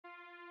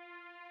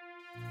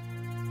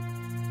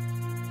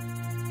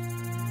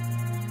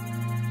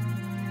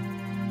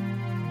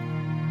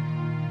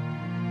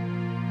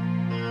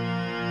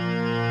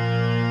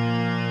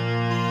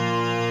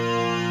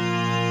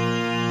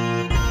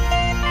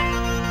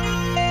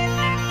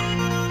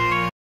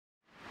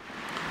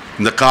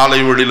இந்த காலை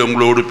வேளையில்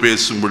உங்களோடு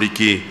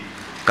பேசும்படிக்கு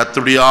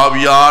கர்த்தருடைய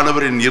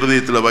ஆவியானவர் என்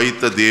இருதயத்தில்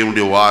வைத்த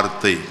தேவனுடைய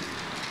வார்த்தை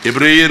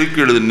எபிரேயருக்கு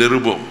எழுதின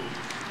நிருபம்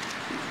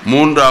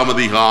 3ஆம்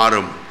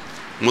அதிகாரம்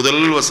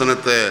முதல்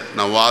வசனத்தை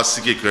நான்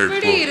வாசிக்க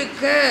கேட்போம்.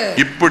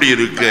 இப்படி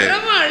இருக்க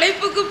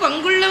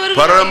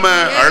பரம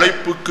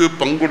அழைப்புக்கு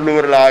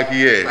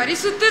பங்குள்ளவர்களாகிய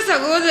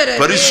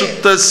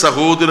பரிசுத்த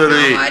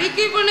சகோதரரே,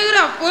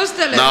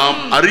 நாம்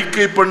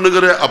அறிக்கை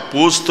பண்ணுகிற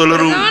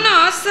அப்போஸ்தலரும்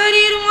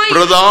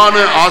பிரதான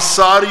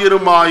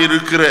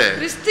ஆசாரியருமாயிருக்கிற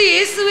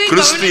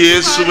கிறிஸ்து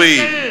இயேசுவை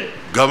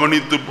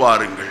கவனித்து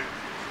பாருங்கள்.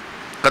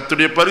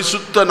 கர்த்தருடைய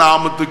பரிசுத்த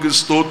நாமத்துக்கு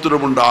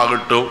ஸ்தோத்திரம்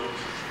உண்டாகட்டும்.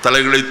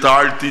 தலைகளை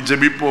தாழ்த்தி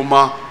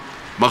ஜெபிப்போமா.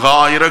 மகா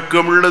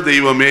இரக்கமுள்ள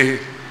தெய்வமே,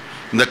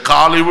 இந்த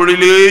காலை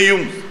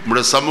வேளையிலேயும்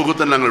உம்முடைய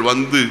சமூகத்தை நாங்கள்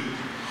வந்து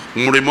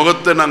உம்முடைய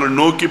முகத்தை நாங்கள்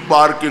நோக்கி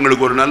பார்க்க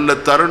எங்களுக்கு ஒரு நல்ல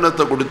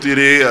தருணத்தை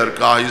கொடுத்தீரே,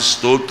 அதற்காக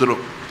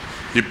ஸ்தோத்திரம்.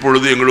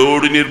 இப்பொழுது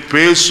எங்களோடு நீர்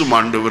பேசும்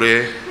ஆண்டவரே.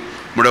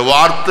 உம்முடைய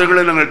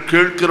வார்த்தைகளை நாங்கள்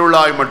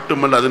கேட்கிறவளாய்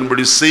மட்டுமல்ல,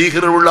 அதன்படி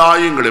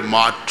செய்கிறவளாய் எங்களை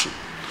மாற்றும்.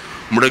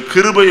 உம்முடைய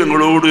கிருபை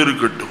எங்களோடு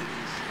இருக்கட்டும்.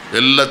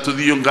 எல்லா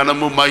துதியும்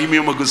கனமும்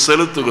மகிமையும் உமக்கு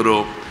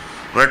செலுத்துகிறோம்.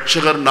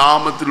 இரட்சகர்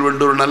நாமத்தில்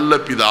வேண்ட ஒரு நல்ல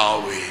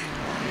பிதாவே,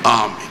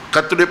 ஆமென்.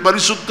 கர்த்தருடைய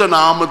பரிசுத்த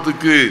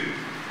நாமத்துக்கு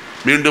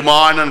மீண்டுமா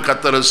நான்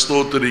கர்த்தரை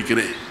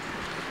ஸ்தோத்திரிக்கிறேன்.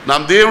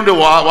 நாம் தேவனுடைய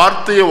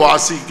வார்த்தையை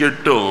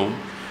வாசிக்கட்டும்.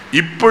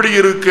 இப்படி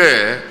இருக்க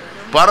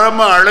பரம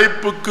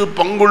அழைப்புக்கு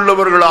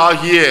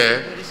பங்குள்ளவர்களாகிய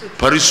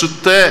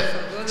பரிசுத்த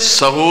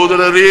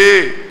சகோதரரே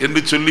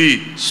என்று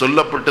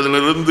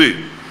சொல்லப்பட்டதிலிருந்து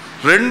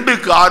 2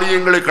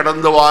 காரியங்களை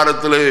கடந்த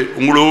வாரத்தில்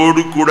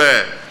உங்களோடு கூட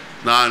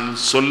நான்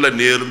சொல்ல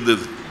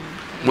நேர்ந்தது.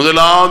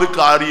 முதலாவது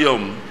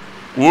காரியம்,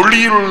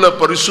 ஒளியில் உள்ள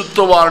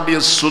பரிசுத்தவானுடைய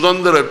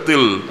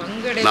சுதந்திரத்தில்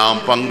நாம்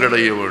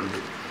பங்கடைய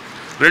வேண்டும்.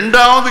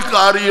 2வது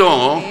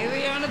காரியம்,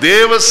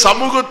 தேவ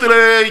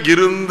சமூகத்திலே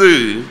இருந்து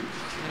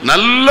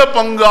நல்ல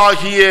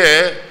பங்காகிய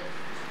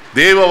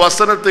தேவ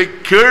வசனத்தை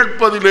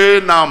கேட்பதிலே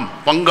நாம்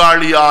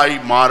பங்காளியாய்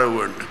மாற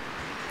வேண்டும்.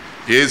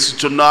 இயேசு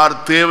சொன்னார்,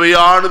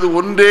 தேவையானது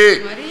ஒன்றே,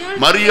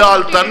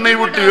 மரியாள் தன்னை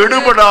விட்டு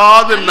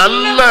எடுபடாத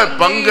நல்ல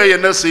பங்கை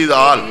என்ன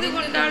செய்தால்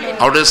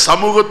அவருடைய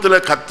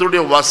சமூகத்தில்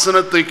கர்த்தருடைய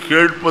வசனத்தை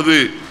கேட்பது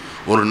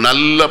ஒரு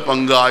நல்ல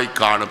பங்காய்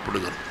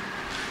காணப்படுகிறது.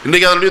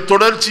 இன்றைக்கு அதனுடைய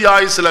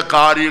தொடர்ச்சியாய் சில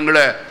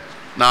காரியங்களை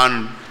நான்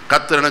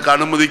கர்த்தர் எனக்கு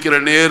அனுமதிக்கிற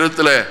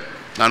நேரத்தில்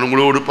நான்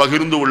உங்களோடு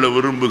பகிர்ந்து கொள்ள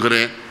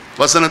விரும்புகிறேன்.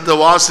 வசனத்தை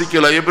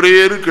வாசிக்கல.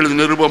 எபிரேயருக்கு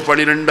எழுதின நிருபம்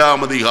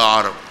 12ஆம்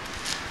அதிகாரம்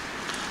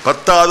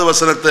 10வது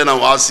வசனத்தை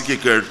நான் வாசிக்க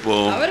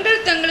கேட்போம்.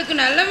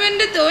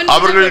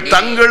 அவர்கள்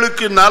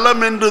தங்களுக்கு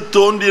நலம் என்று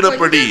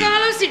தோன்றினபடி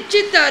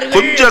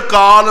கொஞ்ச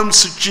காலம்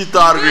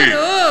சிட்சித்தார்கள்.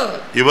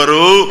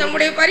 இவரோ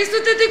தம்முடைய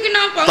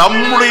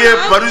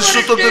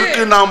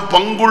பரிசுத்தத்திற்கு நாம்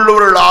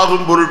பங்குள்ளவர்கள்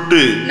ஆகும்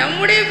பொருட்டு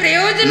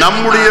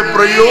நம்முடைய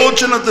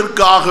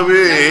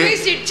பிரயோஜனத்திற்காகவே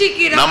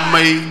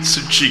நம்மை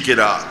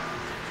சிட்சிக்கிறார்.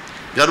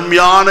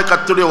 அருமையான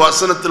கர்த்தருடைய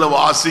வசனத்தில்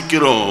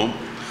வாசிக்கிறோம்,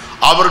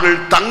 அவர்கள்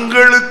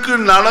தங்களுக்கு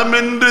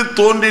நலமென்று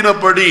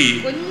தோன்றினபடி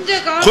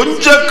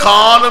கொஞ்ச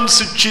காலம்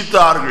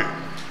சிட்சித்தார்கள்.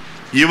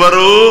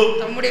 இவரோ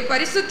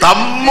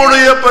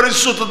தம்முடைய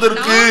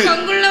பரிசுத்தத்திற்கு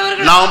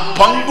நாம்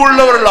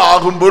பங்குள்ளவர்கள்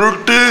ஆகும்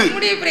பொருட்டு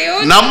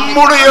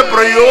நம்முடைய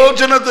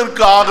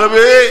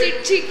பிரயோஜனத்திற்காகவே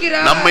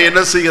நம்மை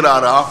என்ன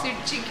செய்கிறாரா?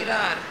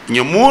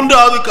 இங்க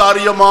 3வது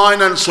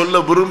காரியமாய் நான் சொல்ல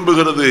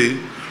விரும்புகிறது,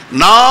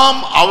 நாம்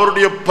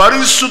அவருடைய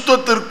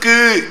பரிசுத்தத்திற்கு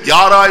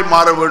யாராய்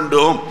மாற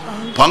வேண்டும்?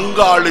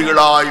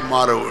 பங்காளிகளாய்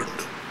மாற வேண்டும்.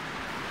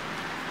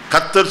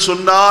 கர்த்தர்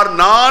சொன்னார்,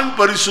 நான்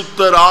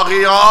பரிசுத்தர்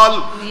ஆகையால்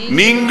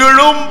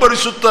நீங்களும்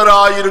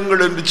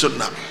பரிசுத்தராயிருங்கள் என்று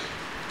சொன்னார்.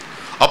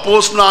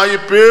 அப்போஸ்தலனாகிய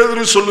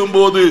பேதுரு சொல்லும்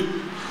போது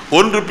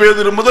 1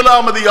 பேதுரு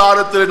 1ஆம்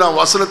அதிகாரத்தில் நான்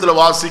வசனத்தில்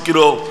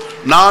வாசிக்கிறோம்,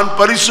 நான்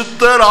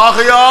பரிசுத்தர்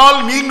ஆகையால்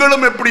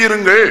நீங்களும் எப்படி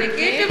இருங்கள்?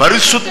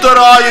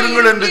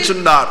 பரிசுத்தராயிருங்கள் என்று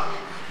சொன்னார்.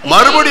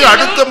 மறுபடி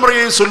அடுத்த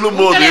முறையை சொல்லும்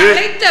போது,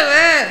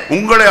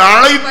 உங்களை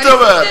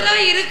அழைத்தவர்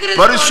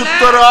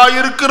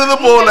பரிசுத்தராயிருக்கிறது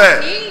போல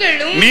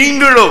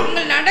நீங்களும்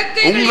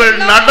உங்கள்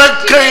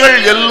நடக்கைகள்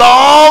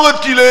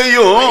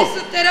எல்லாவற்றிலேயும்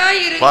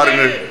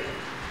பாருங்கள்.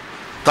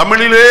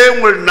 தமிழிலே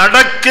உங்கள்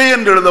நடக்கை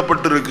என்று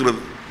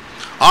எழுதப்பட்டிருக்கிறது,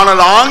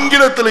 ஆனால்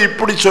ஆங்கிலத்தில்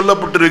இப்படி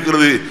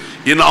சொல்லப்பட்டிருக்கிறது,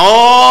 in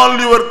all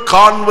your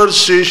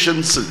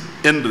conversations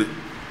என்று.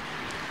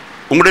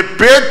 உங்களுடைய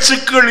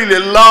பேச்சுக்களில்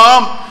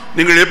எல்லாம்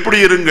நீங்கள் எப்படி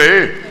இருங்கள்?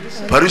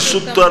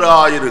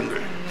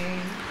 பரிசுத்தராயிருங்கள்.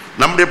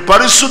 நம்முடைய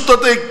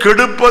பரிசுத்தத்தை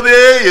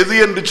கெடுப்பதே எது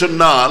என்று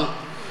சொன்னால்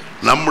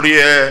நம்முடைய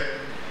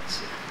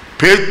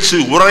பேச்சு,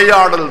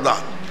 உரையாடல்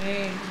தான்.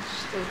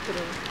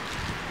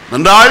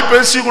 நன்றாய்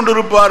பேசிக்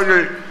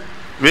கொண்டிருப்பார்கள்,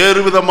 வேறு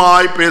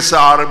விதமாய் பேச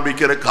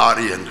ஆரம்பிக்கிற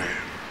காரியங்கள்.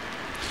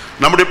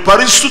 நம்முடைய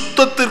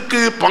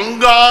பரிசுத்தத்திற்கு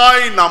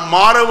பங்காய் நாம்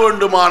மாற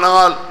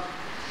வேண்டுமானால்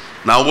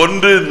நான்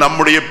ஒன்று,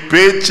 நம்முடைய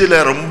பேச்சில்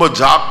ரொம்ப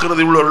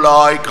ஜாக்கிரதை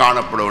உள்ளவர்களாய்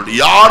காணப்பட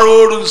வேண்டும்.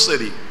 யாரோடும்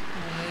சரி,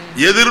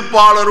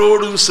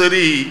 எதிர்ப்பாளரோடும்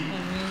சரி,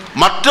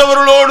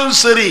 மற்றவர்களோடும்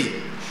சரி,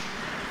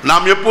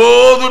 நாம்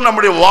எப்போதும்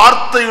நம்முடைய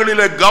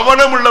வார்த்தைகளில்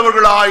கவனம்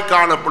உள்ளவர்களாய்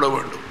காணப்பட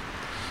வேண்டும்.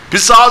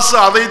 பிசாசு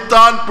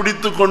அதைத்தான்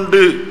பிடித்து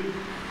கொண்டு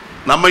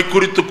நம்மை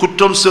குறித்து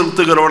குற்றம்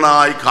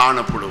செலுத்துகிறவனாய்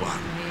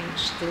காணப்படுவான்.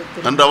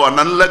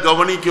 நல்ல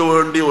கவனிக்க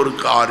வேண்டிய ஒரு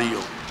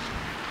காரியம்.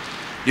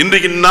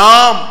 இன்றைக்கு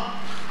நாம்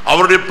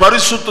அவருடைய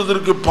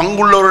பரிசுத்தத்திற்கு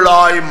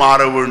பங்குள்ளவர்களாய் மாற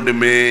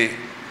வேண்டுமே.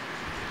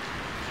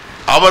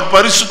 அவர்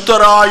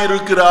பரிசுத்தராய்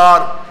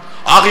இருக்கிறார்.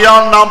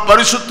 ஆகையால் நாம்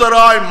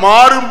பரிசுத்தராய்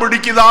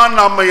மாறும்படிக்குதான்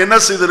நாம் என்ன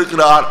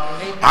செய்திருக்கிறார்,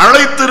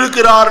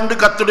 அழைத்திருக்கிறார் என்று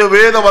கர்த்தருடைய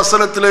வேத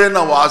வசனத்திலே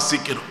நாம்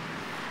வாசிக்கிறோம்.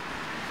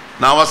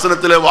 நான்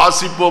வசனத்திலே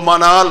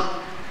வாசிப்போமானால்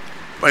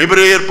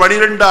எபிரேயர்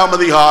 12ஆம்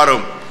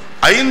அதிகாரம்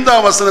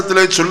 5ஆம்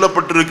வசனத்திலே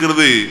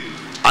சொல்லப்பட்டிருக்கிறது,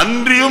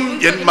 அன்றியும்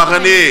என்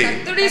மகனே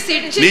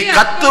நீ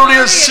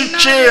கர்த்தருடைய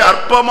சிட்சையை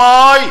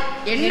அற்பமாய்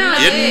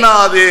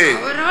எண்ணாதே,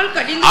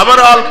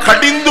 அவரால்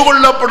கடிந்து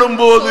கொள்ளப்படும்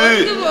போது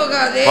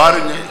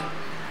பாருங்க,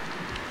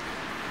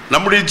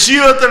 நம்முடைய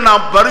ஜீவத்தை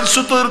நாம்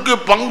பரிசுத்தத்திற்கு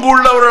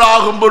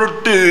பங்குள்ளவர்களாகும்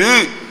பொருட்டு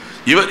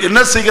இவர் என்ன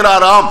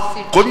செய்கிறாராம்,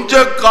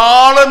 கொஞ்ச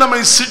காலம்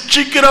நம்மை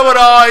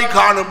சிட்சிக்கிறவராய்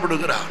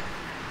காணப்படுகிறார்.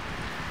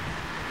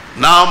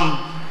 நாம்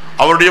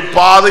அவருடைய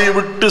பாதையை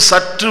விட்டு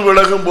சற்று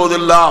விலகும்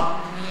போதெல்லாம்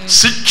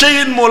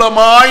சிட்சையின்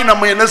மூலமாய்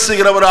நம்ம என்ன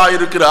செய்கிறவராய்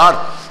இருக்கிறார்,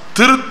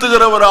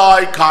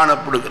 திருத்துகிறவராய்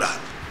காணப்படுகிறார்.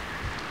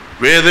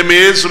 வேதமே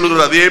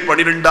சொல்லுகிறது, அதே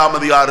 12ஆம்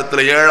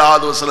அதிகாரத்தில்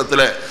 7வது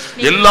வசனத்தில்,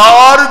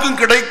 எல்லாருக்கும்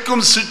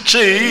கிடைக்கும்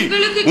சிட்சை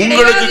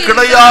உங்களுக்கு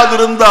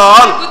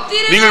கிடையாதிருந்தால்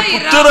நீங்கள்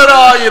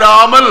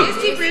புத்திரராயிராமல்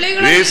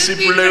வேசி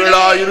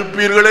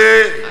பிள்ளைகளாயிருப்பீர்களே.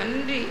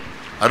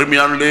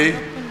 அருமையானே,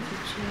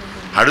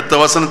 அடுத்த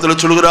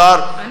வசனத்தில்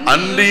சொல்கிறார்,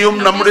 அன்றியும்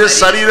நம்முடைய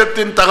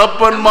சரீரத்தின்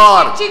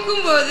தகப்பன்மார்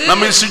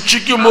நம்மை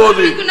சிட்சிக்கும்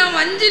போது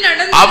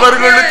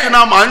அவர்களுக்கு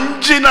நாம்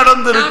அஞ்சி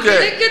நடந்திருக்க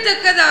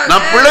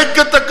நாம்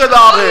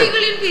பிழைக்கத்தக்கதாக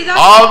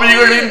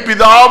ஆவிகளின்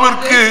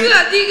பிதாவிற்கு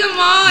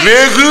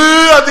வெகு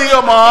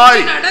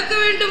அதிகமாய்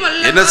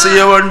என்ன செய்ய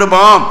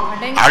வேண்டுமாம்,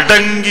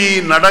 அடங்கி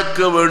நடக்க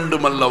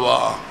வேண்டும்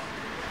அல்லவா.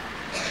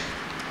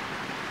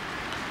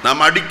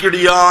 நாம்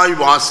அடிக்கடியாய்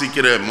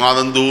வாசிக்கிற,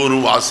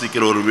 மாதந்தோறும்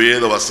வாசிக்கிற ஒரு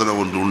வேத வசனம்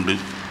ஒன்று உண்டு.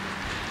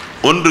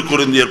 1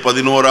 கொரிந்தியர்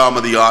 11ஆம்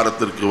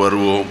அதிகாரத்திற்கு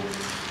வருவோம்.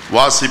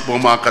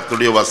 வாசிப்போமா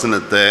கர்த்தருடைய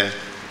வசனத்தை?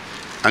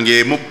 அங்கே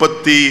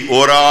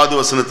 31வது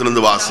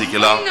வசனத்திலிருந்து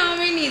வாசிக்கலாம்.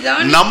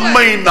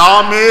 நம்மை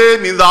நாமே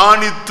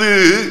நிதானித்து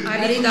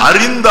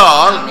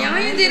அறிந்தால்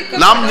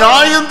நாம்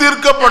நியாயம்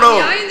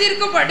தீர்க்கப்படும்.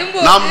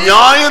 நாம்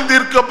நியாயம்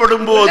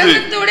தீர்க்கப்படும் போது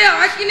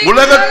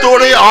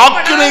உலகத்தோட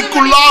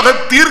ஆக்கினைக்குள்ளாக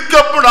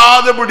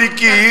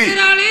தீர்க்கப்படாதபடிக்கு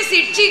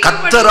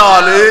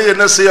கர்த்தராலே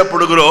என்ன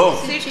செய்யப்படுகிறோம்,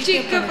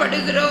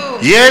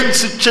 ஏன்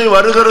சிட்சை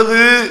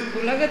வருகிறது,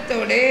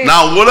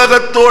 நான்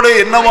உலகத்தோட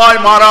என்னவாய்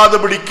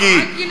மாறாதபடிக்கு,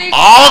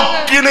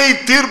 ஆக்கினை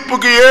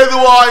தீர்ப்புக்கு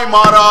ஏதுவாய்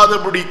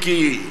மாறாதபடிக்கு.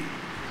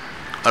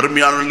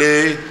 அருமையானே,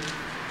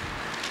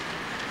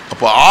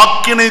 அப்ப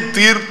ஆக்கினை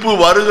தீர்ப்பு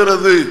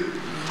வருகிறது.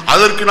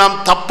 அதற்கு நாம்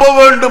தப்ப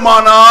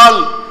வேண்டுமானால்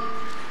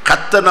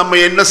கர்த்தர் நம்மை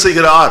என்ன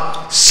செய்கிறார்,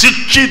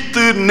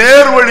 சிட்சித்து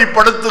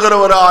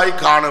நேர்வழிப்படுத்துகிறவராய்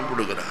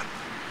காணப்படுகிறார்.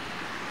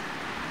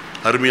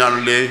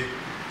 அருமையானே,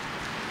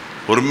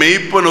 ஒரு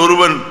மேய்ப்பன்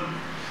ஒருவன்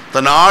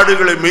தன்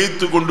ஆடுகளை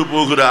மேய்த்து கொண்டு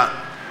போகிறான்.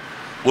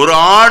 ஒரு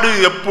ஆடு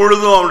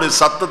எப்பொழுதும் அவனுடைய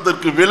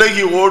சத்தத்திற்கு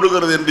விலகி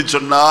ஓடுகிறது என்று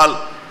சொன்னால்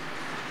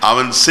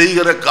அவன்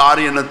செய்கிற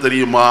காரியம் என்ன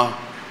தெரியுமா,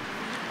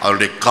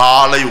 அவருடைய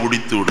காலை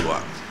ஒடித்து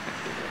விடுவான்.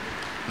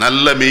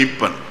 நல்ல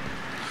மேய்ப்பன்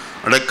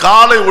அவருடைய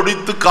காலை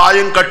ஒடித்து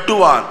காயம்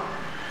கட்டுவான்.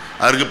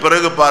 அதற்கு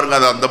பிறகு பாருங்க,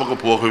 அது அந்த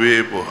பக்கம் போகவே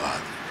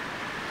போகாது.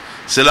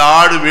 சில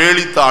ஆடு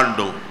வேலி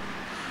தாண்டும்.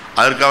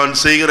 அதற்கு அவன்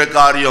செய்கிற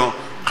காரியம்,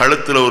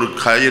 கழுத்தில் ஒரு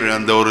கயிறு,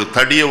 அந்த ஒரு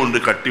தடியை ஒன்று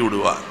கட்டி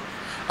விடுவான்.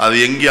 அது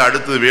எங்கே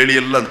அடுத்தது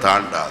வேலியெல்லாம்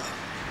தாண்டாது.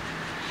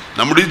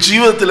 நம்முடைய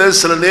ஜீவிதத்தில்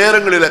சில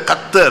நேரங்களில்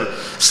கர்த்தர்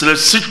சில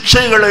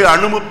சிட்சைகளை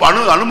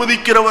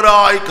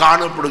அனுமதிக்கிறவராய்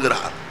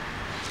காணப்படுகிறார்.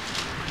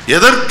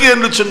 எதற்கு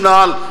என்று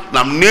சொன்னால்,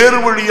 நாம்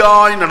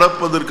நேர்வழியாய்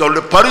நடப்பதற்கு,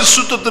 அவருடைய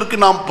பரிசுத்தத்திற்கு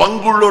நாம்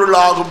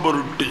பங்குள்ளவர்களாகும்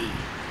பொருட்டு.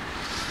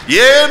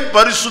 ஏன்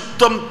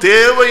பரிசுத்தம்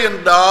தேவை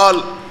என்றால்,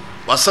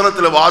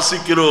 வசனத்தில்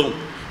வாசிக்கிறோம்.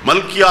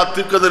 மல்கியா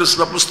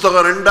தீர்க்கதரிசன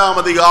புஸ்தகம் 2ஆம்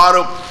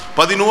அதிகாரம்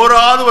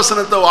 11வது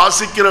வசனத்தை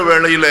வாசிக்கிற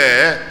வேளையில,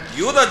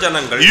 யூதா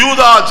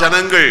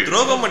ஜனங்கள்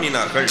துரோகம்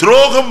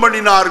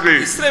பண்ணினார்கள்.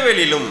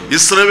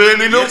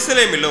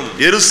 இஸ்ரவேலிலும்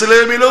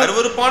எருசலேமிலும்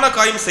அருவருப்பான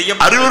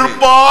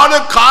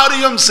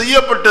காரியம்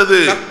செய்யப்பட்டது.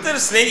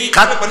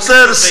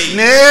 கர்த்தர்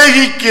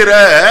சிநேகிக்கிற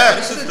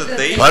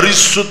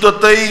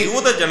பரிசுத்தத்தை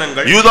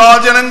யூதா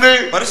ஜனங்கள்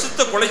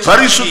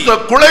பரிசுத்த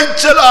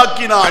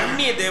குலைச்சலாக்கினார்.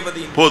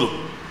 போதும்,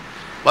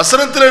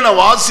 வசனத்தில்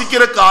நான்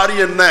வாசிக்கிற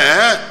காரியம் என்ன,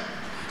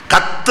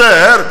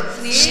 கர்த்தர்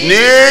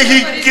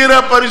சிநேகிக்கிற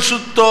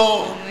பரிசுத்தம்.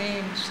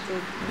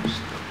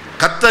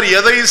 கர்த்தர்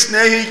எதை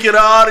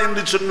சிநேகிக்கிறார்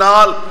என்று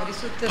சொன்னால்,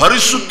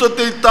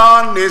 பரிசுத்தத்தை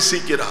தான்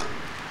நேசிக்கிறார்.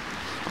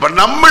 அப்ப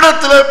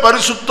நம்மிடத்தில்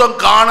பரிசுத்தம்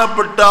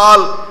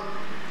காணப்பட்டால்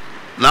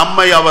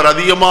நம்மை அவர்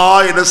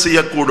அதிகமாக என்ன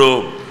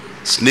செய்யக்கூடும்,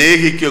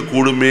 சிநேகிக்க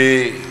கூடுமே.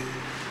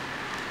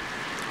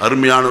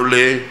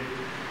 அருமையானவர்களே,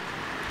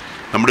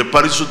 நம்முடைய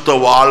பரிசுத்த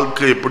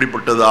வாழ்க்கை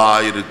எப்படிப்பட்டதா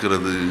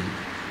இருக்கிறது?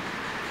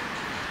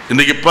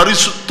 இன்னைக்கு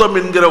பரிசுத்தம்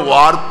என்கிற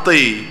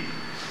வார்த்தை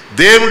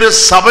தேவனுடைய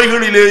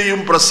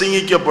சபைகளிலேயும்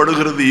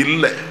பிரசங்கிக்கப்படுகிறது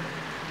இல்லை,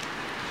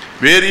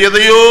 வேறு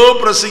எதையோ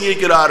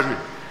பிரசங்கிக்கிறார்கள்.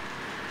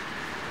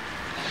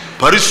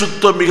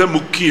 பரிசுத்தம் மிக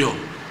முக்கியம்.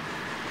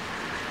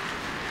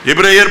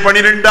 எபிரேயர்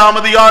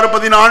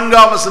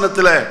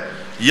 12:14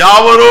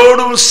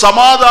 யாவரோடும்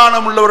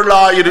சமாதானம்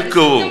உள்ளவர்களாய்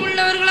இருக்கவும்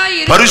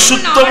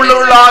பரிசுத்தம்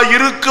உள்ளவர்களாய்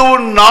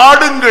இருக்கவும்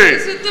நாடுங்கள்.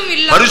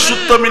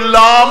 பரிசுத்தம்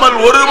இல்லாமல்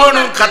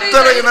ஒருவனும்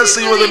கர்த்தரை என்ன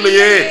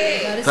செய்வதில்லையே,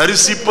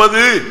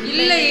 தரிசிப்பது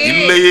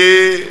இல்லையே.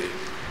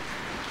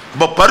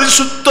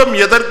 பரிசுத்தம்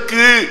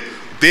எதற்கு?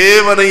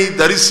 தேவனை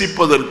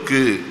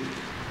தரிசிப்பதற்கு.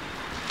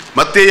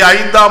 மத்தேயு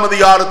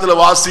 5:6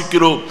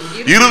 வாசிக்கிறோம்,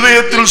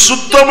 இருதயத்தில்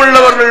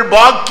சுத்தமுள்ளவர்கள்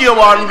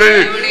பாக்கியவான்கள்,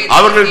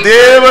 அவர்கள்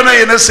தேவனை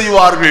என்ன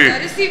செய்வார்கள்?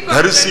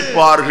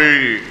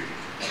 தரிசிப்பார்கள்.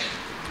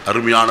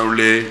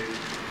 அருமையானவர்களே,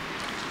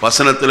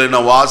 வசனத்தில்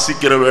நான்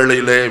வாசிக்கிற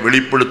வேளையிலே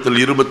வெளிப்படுத்தல்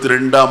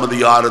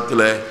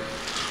 22:6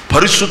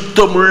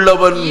 பரிசுத்தம்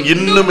உள்ளவன்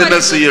இன்னும் என்ன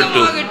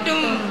செய்யட்டும்?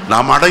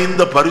 நாம்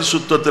அடைந்த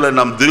பரிசுத்தத்தில்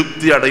நாம்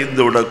திருப்தி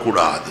அடைந்து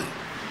விடக்கூடாது.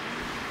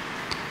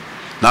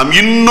 நாம்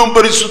இன்னும்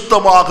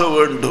பரிசுத்தமாக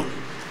வேண்டும்.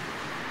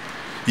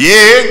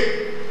 ஏன்?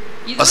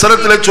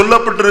 வசனத்தில்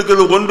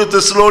சொல்லப்பட்டிருக்கிறது 1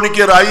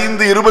 தெசலோனிக்கர்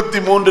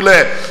 5:23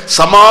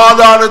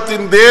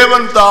 சமாதானத்தின்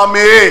தேவன்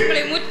தாமே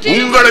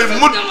உங்களை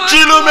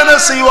முற்றிலும் என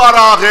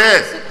செய்வாராக,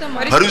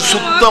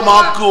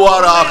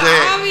 பரிசுத்தமாக்குவாராக.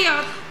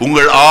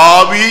 உங்கள்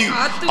ஆவி,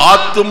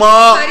 ஆத்துமா,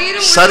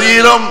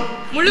 சரீரம்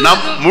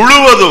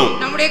முழுவதும்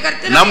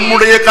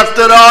நம்முடைய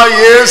கர்த்தராய்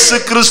இயேசு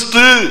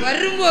கிறிஸ்து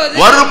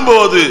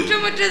வரும்போது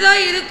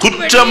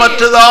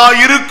குற்றமற்றதா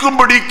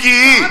இருக்கும்படிக்கு.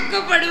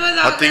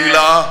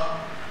 பார்த்தீங்களா?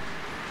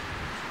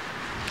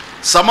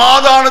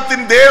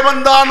 சமாதானத்தின்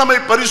தேவன் தான் நம்மை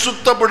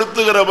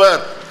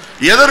பரிசுத்தப்படுத்துகிறவர்.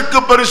 எதற்கு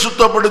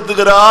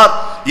பரிசுத்தப்படுத்துகிறார்?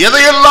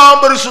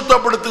 எதையெல்லாம்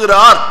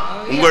பரிசுத்தப்படுத்துகிறார்?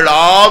 உங்கள்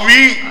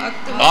ஆவி,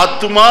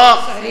 ஆத்துமா,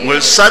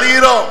 உங்கள்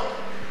சரீரம்,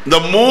 இந்த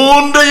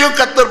மூன்றையும்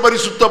கர்த்தர்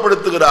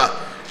பரிசுத்தப்படுத்துகிறார்.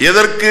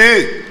 எதற்கு?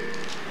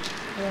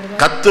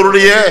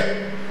 கர்த்தருடைய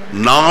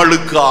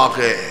நாளுக்காக.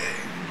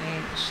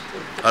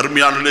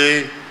 அருமையானே,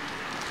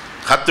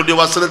 கர்த்தருடைய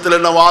வசனத்தில்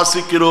என்ன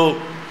வாசிக்கிறோம்?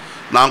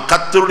 நாம்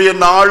கர்த்தருடைய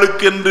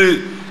நாளுக்கென்று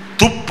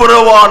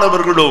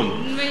துப்புரவானவர்களும்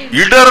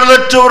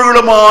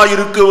இடரலற்றவர்களுமாய்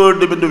இருக்க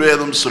வேண்டும் என்று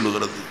வேதம்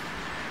சொல்லுகிறது.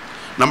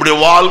 நம்முடைய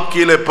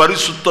வாழ்க்கையில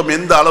பரிசுத்தம்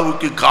எந்த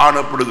அளவுக்கு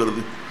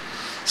காணப்படுகிறது?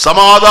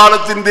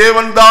 சமாதானத்தின்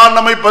தேவன் தான்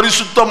நம்மை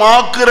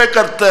பரிசுத்தமாக்குற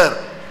கர்த்தர்.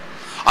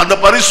 அந்த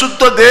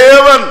பரிசுத்த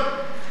தேவன்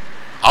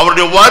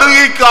அவருடைய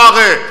வருகைக்காக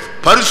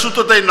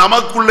பரிசுத்தத்தை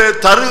நமக்குள்ளே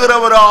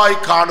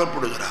தருகிறவராய்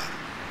காணப்படுகிறார்.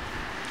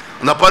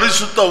 அந்த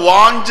பரிசுத்த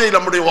வாஞ்சை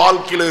நம்முடைய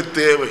வாழ்க்கையிலே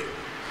தேவை.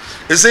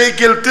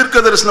 எசேக்கியேல்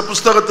தீர்க்கதரிசன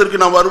புஸ்தகத்திற்கு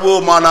நாம்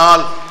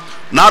வருவோமானால்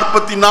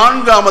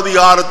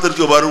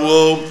 44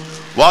 வருவோம்.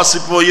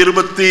 வாசிப்போம்.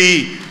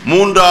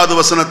 23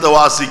 வசனத்தை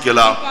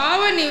வாசிக்கலாம்.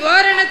 பாவ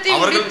நிவாரணத்தை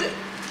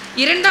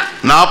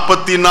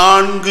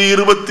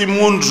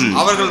 44:23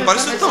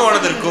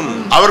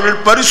 அவர்கள்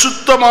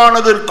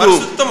பரிசுத்தமானதற்கும்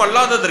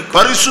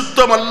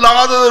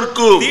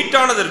பரிசுத்தமல்லாததற்கும்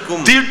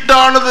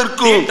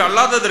தீட்டானதற்கும்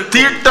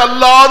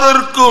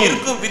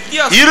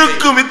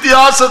இருக்கும்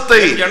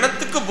வித்தியாசத்தை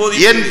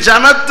என்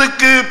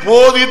ஜனத்துக்கு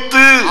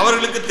போதித்து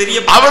அவர்களுக்கு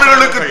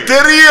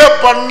தெரிய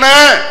பண்ண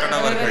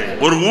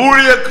ஒரு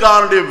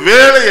ஊழியக்காரனுடைய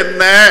வேலை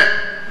என்ன?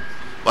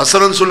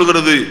 வசனம்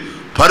சொல்லுகிறது,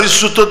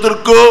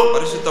 பரிசுத்தத்திற்கோ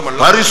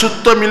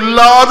பரிசுத்தம்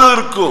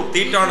இல்லாததற்கும்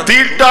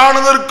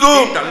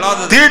தீட்டானதற்கும்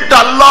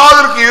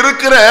தீட்டல்லாததற்கும்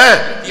இருக்கிற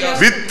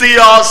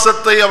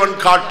வித்தியாசத்தை அவன்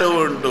காட்ட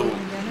வேண்டும்.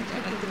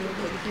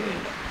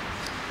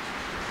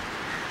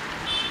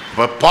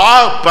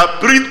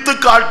 பிரித்து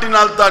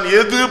காட்டினால் தான்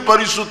எது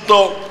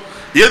பரிசுத்தம்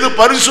எது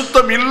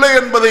பரிசுத்தம் இல்லை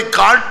என்பதை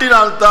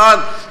காட்டினால்தான்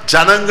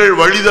ஜனங்கள்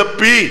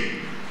வழிதப்பி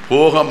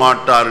போக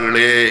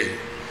மாட்டார்களே.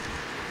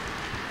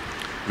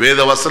 வேத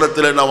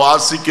வசனத்தில் என்ன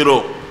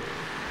வாசிக்கிறோம்?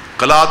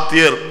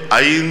 கலாத்தியர்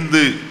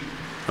 5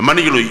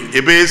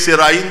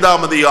 எபேசியர்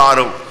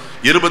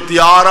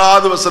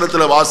 5:26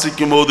 வசனத்தில்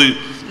வாசிக்கும் போது,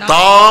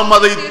 தாம்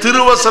அதை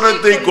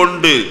திருவசனத்தை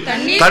கொண்டு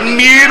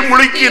தண்ணீர்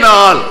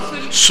முழுக்கினால்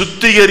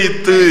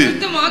சுத்திகரித்து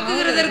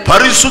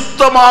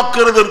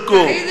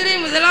பரிசுத்தமாக்குறதற்கும்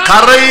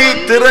கரை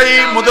திரை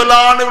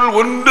முதலானவர்கள்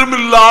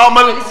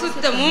ஒன்றுமில்லாமல்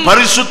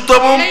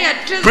பரிசுத்தமும்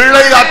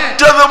பிழை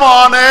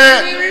அற்றதுமான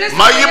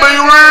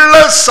மகிமையுள்ள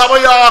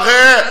சபையாக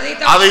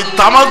அதை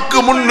தமக்கு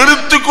முன்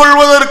நிறுத்திக்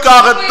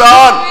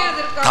கொள்வதற்காகத்தான்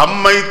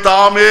தம்மை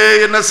தாமே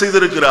என்ன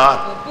செய்திருக்கிறார்?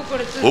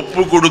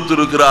 ஒப்பு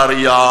கொடுத்திருக்கிறார்.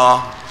 ஐயா,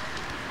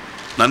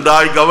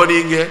 நன்றாய்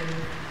கவனிங்க.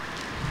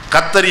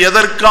 கர்த்தர்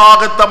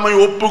எதற்காக தம்மை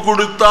ஒப்பு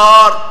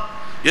கொடுத்தார்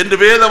என்று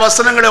வேத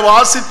வசனங்களை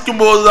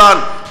வாசிக்கும் போதுதான்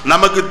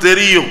நமக்கு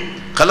தெரியும்.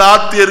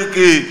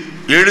 கலாத்தியருக்கு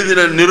எழுதின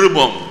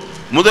நிருபம்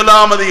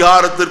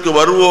 1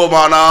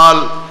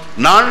 வருவோமானால்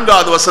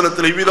 4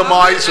 வசனத்தில்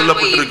இவ்விதமாய்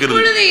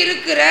சொல்லப்பட்டிருக்கிறது,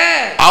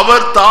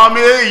 அவர்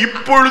தாமே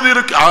இப்பொழுது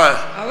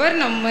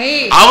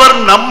அவர்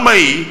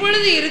நம்மை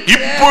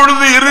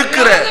இப்பொழுது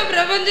இருக்கிற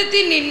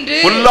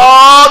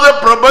பொல்லாத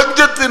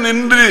பிரபஞ்சத்தில்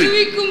நின்று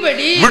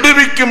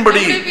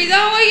விடுவிக்கும்படி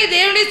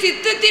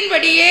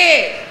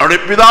அவருடைய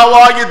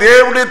பிதாவாகிய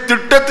தேவனுடைய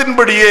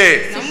திட்டத்தின்படியே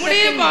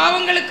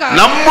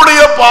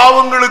நம்முடைய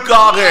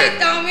பாவங்களுக்காக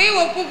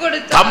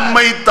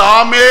தம்மை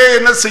தாமே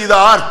என்ன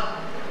செய்தார்?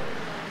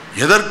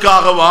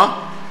 எதற்காகவா?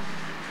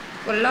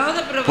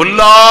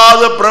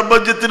 பொல்லாத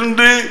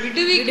பிரபஞ்சத்தினின்று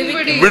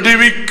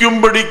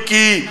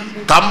விடுவிக்கும்படிக்கு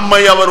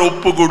தம்மை அவர்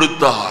ஒப்பு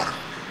கொடுத்தார்.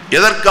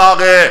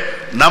 எதற்காக?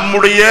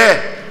 நம்முடைய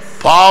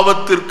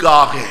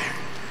பாவத்திற்காக.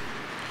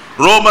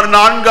 ரோமர்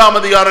 4ஆம்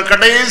அதிகாரம்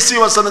கடைசி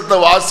வசனத்தை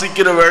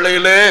வாசிக்கிற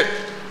வேளையிலே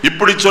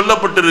இப்படி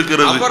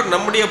சொல்லப்பட்டிருக்கிறது.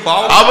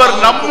 அவர்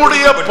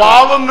நம்முடைய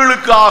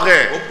பாவங்களுக்காக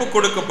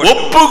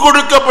ஒப்பு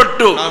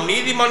கொடுக்கப்பட்டு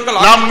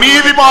நாம்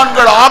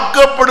நீதிமான்கள்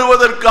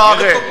ஆக்கப்படுவதற்காக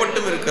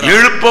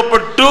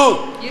எழுப்பப்பட்டு.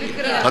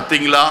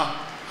 பாத்தீங்களா?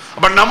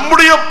 அப்ப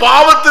நம்முடைய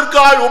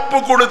பாவத்திற்காக ஒப்பு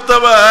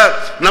கொடுத்தவர்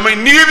நம்மை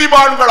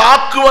நீதிமான்கள்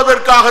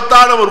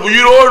ஆக்குவதற்காகத்தான் அவர்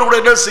உயிரோடு கூட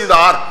என்ன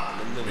செய்தார்?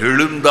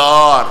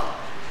 எழுந்தார்.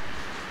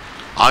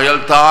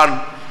 ஆயல்தான்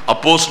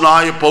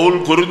அப்போஸ்தலனாகிய பவுல்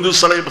கொரிந்து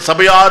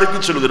சபையாருக்கு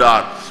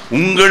சொல்கிறார்,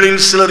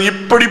 உங்களில் சிலர்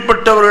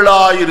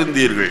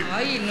இப்படிப்பட்டவர்களாயிருந்தீர்கள்,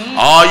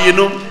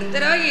 ஆயினும்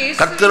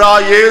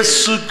கர்த்தராகிய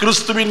இயேசு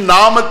கிறிஸ்துவின்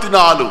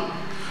நாமத்தினாலும்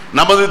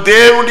நமது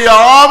தேவனுடைய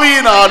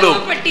ஆவியினாலும்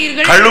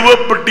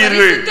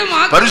கழுவப்பட்டீர்கள்,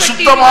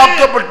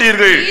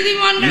 பரிசுத்தமாக்கப்பட்டீர்கள்,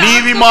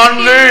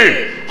 நீதிமான்கள்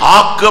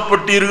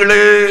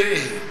ஆக்கப்பட்டீர்களே.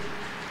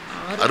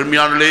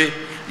 அருமையானே,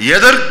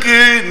 எதற்கு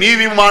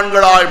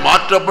நீதிமான்களாய்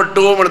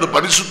மாற்றப்பட்டோம் அல்லது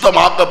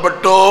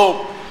பரிசுத்தமாக்கப்பட்டோம்?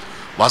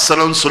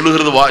 வசனம்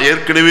சொல்லுகிறது,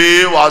 ஏற்கனவே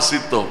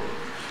வாசித்தோம்.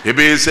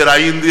 எபேசியர்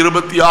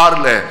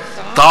 5:26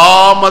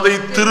 தாம் அதை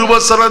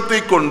திருவசனத்தை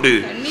கொண்டு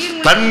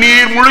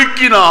தண்ணீர்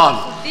முழுக்கினால்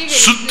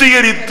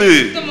சுத்திகரித்து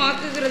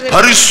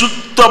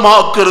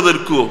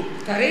பரிசுத்தமாக்குறதற்கும்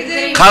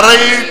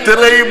கரை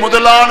திரை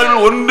முதலான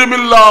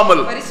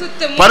ஒன்றுமில்லாமல்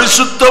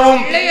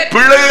பரிசுத்தமும்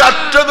பிழை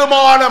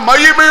அற்றதுமான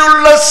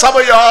மகிமையுள்ள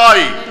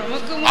சபையாய்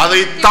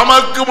அதை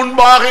தமக்கு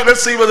முன்பாக என்ன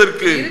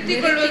செய்வதற்கு,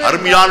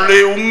 அருமையானே,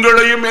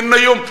 உங்களையும்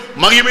என்னையும்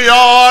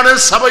மகிமையான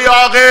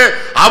சபையாக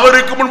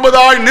அவருக்கு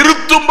முன்பதாய்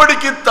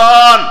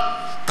நிறுத்தும்படிக்குத்தான்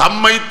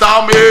தம்மை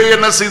தாமே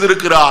என்ன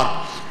செய்திருக்கிறார்?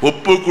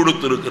 ஒப்பு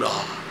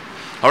கொடுத்திருக்கிறார்.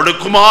 அவருடைய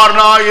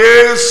குமாரனாகிய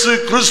இயேசு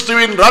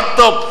கிறிஸ்துவின்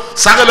ரத்தம்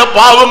சகல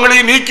பாவங்களை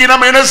நீக்கி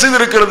நம்ம என்ன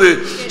செய்திருக்கிறது?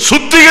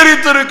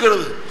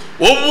 சுத்திகரித்திருக்கிறது.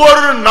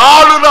 ஒவ்வொரு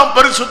நாளும் நாம்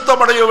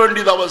பரிசுத்தம் அடைய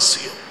வேண்டியது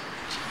அவசியம்.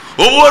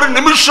 ஒவ்வொரு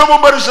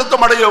நிமிஷமும்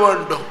பரிசுத்தம் அடைய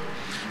வேண்டும்.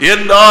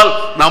 என்றால்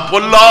நாம்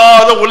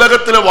பொல்லாத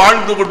உலகத்தில்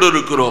வாழ்ந்து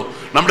கொண்டிருக்கிறோம்.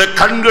 நம்முடைய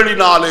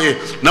கண்களினாலே,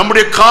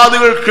 நம்முடைய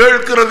காதுகள்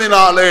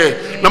கேட்கிறதினாலே,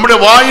 நம்முடைய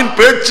வாயின்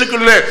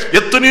பேச்சுக்களிலே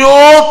எத்தனையோ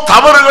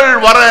தவறுகள்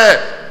வர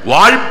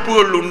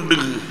வாய்ப்புகள் உண்டு.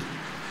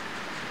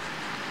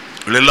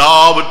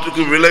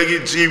 எல்லாவற்றுக்கும் விலகி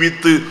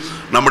ஜீவித்து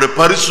நம்முடைய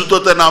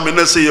பரிசுத்தத்தை நாம்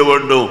என்ன செய்ய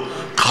வேண்டும்?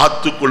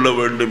 காத்துக்கொள்ள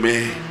வேண்டுமே.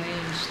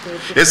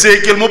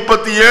 எசேக்கியேல்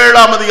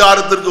 37ஆம்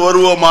அதிகாரத்திற்கு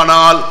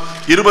வருவோமானால்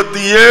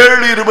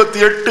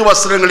 27-28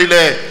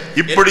 வசனங்களிலே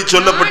இப்படி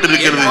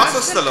சொல்லப்பட்டிருக்கிறது,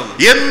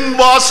 என்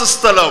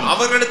வாசஸ்தலம்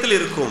அவர்களிடத்தில்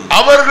இருக்கும்,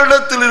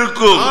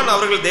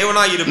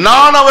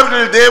 நான்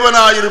அவர்கள்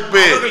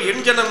தேவனாயிருப்பேன்,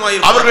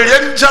 அவர்கள்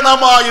என்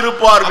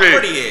ஜனமாயிருப்பார்கள்.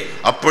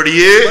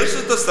 அப்படியே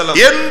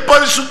என்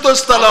பரிசுத்த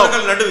ஸ்தலம்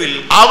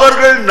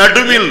அவர்கள்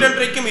நடுவில்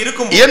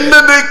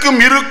என்றென்றைக்கும்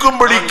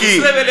இருக்கும்படிக்கு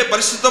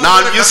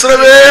நான்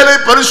இஸ்ரவேலை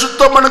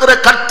பரிசுத்தம் பண்ணுகிற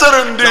கர்த்தர்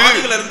என்று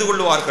அறிந்து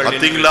கொள்வார்கள்.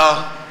 பார்த்தீங்களா?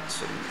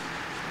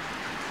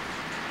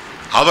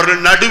 அவர்கள்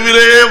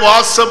நடுவிலே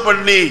வாசம்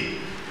பண்ணி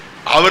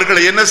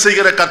அவர்களை என்ன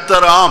செய்கிற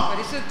கர்த்தராம்?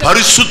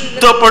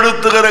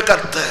 பரிசுத்தப்படுத்துகிற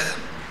கர்த்தர்.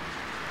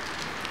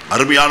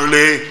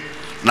 அருமையானே,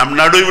 நம்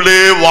நடுவிலே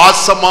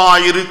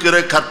வாசமாயிருக்கிற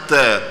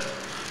கர்த்தர்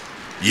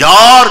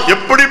யார்?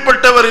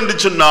 எப்படிப்பட்டவர் என்று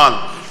சொன்னால்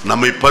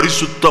நம்மை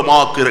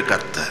பரிசுத்தமாக்குகிற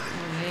கர்த்தர்.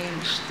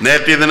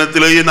 நேற்றைய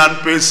தினத்திலேயே நான்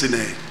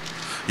பேசினேன்,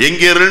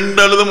 எங்கே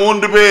 2 அல்லது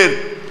 3 பேர்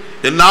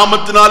என்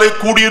நாமத்தினாலே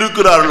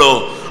கூடியிருக்கிறார்களோ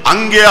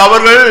அங்கே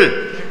அவர்கள்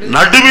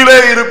நடுவிலே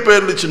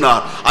இருப்பேன்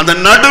சொன்னார். அந்த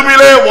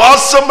நடுவிலே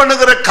வாசம்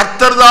பண்ணுகிற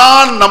கர்த்தர்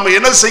தான் நம்ம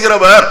என்ன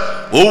செய்கிறவர்?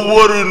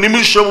 ஒவ்வொரு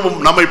நிமிஷமும்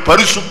நம்மை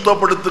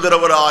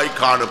பரிசுத்தப்படுத்துகிறவராய்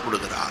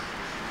காணப்படுகிறார்.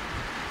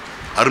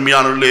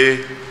 அருமையானவர்களே,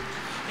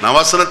 நான்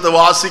வசனத்தை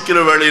வாசிக்கிற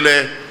வேளையிலே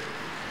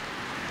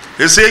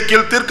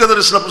எசேக்கியேல்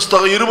தீர்க்கதரிசன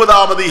புஸ்தகம்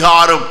 20ஆம்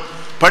அதிகாரம்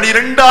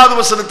 12வது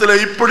வசனத்திலே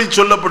இப்படி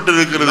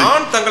சொல்லப்பட்டிருக்கிறது,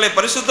 நான் தங்களை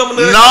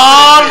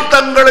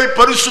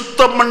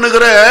பரிசுத்தம்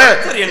பண்ணுகிற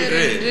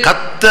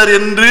கர்த்தர்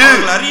என்று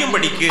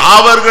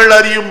அவர்கள்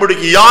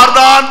அறியும்படிக்கு.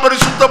 யார்தான்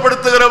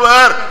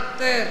பரிசுத்தப்படுத்துகிறவர்?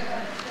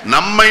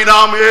 நம்மை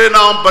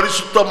நாம்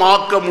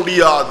பரிசுத்தமாக்க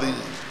முடியாது.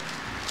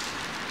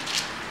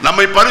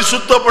 நம்மை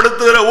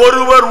பரிசுத்தப்படுத்துகிற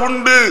ஒருவர்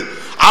உண்டு.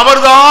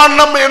 அவர்தான்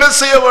நம்ம என்ன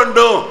செய்ய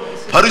வேண்டும்?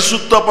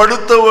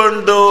 பரிசுத்தப்படுத்த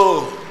வேண்டும்.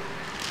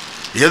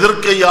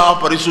 எதற்கையா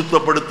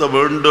பரிசுத்தப்படுத்த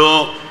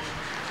வேண்டும்?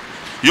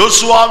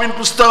 யோசுவாவின்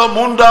புஸ்தகம்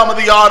 3ஆம்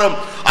அதிகாரம்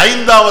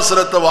 5ஆம்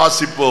வசனத்தை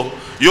வாசிப்போம்.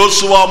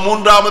 யோசுவா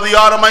 3ஆம்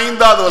அதிகாரம்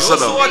 5வது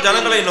வசனம்.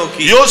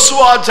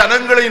 யோசுவா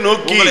ஜனங்களை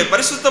நோக்கி உங்களை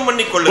பரிசுத்தம்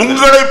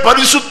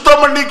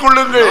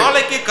பண்ணிக்கொள்ளுங்கள்,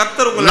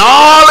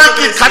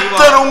 நாளைக்கு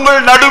கர்த்தர்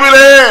உங்கள்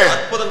நடுவிலே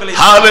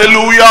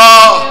ஹல்லேலூயா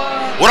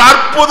ஒரு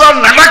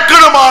அற்புதம்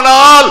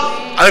நடக்கணுமானால்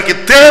அதற்கு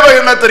தேவை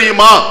என்ன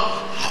தெரியுமா?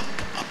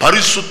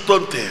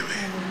 பரிசுத்தம் தேவை.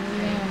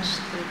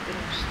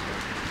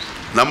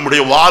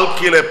 நம்முடைய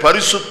வாழ்க்கையில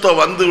பரிசுத்தம்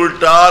வந்து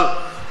விட்டால்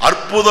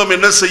அற்புதம்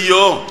என்ன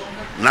செய்யும்?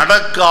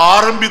 நடக்க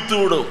ஆரம்பித்து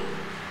விடும்.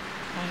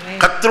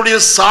 கர்த்தருடைய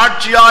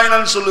சாட்சியாய்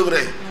நான்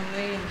சொல்லுகிறேன்,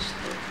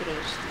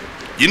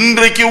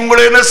 இன்றைக்கு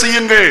உங்களை என்ன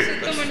செய்யுங்கள்?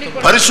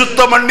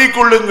 பரிசுத்தம் பண்ணிக்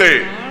கொள்ளுங்கள்.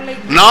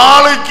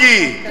 நாளைக்கு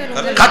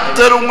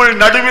கர்த்தர் உங்கள்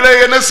நடுவிலே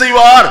என்ன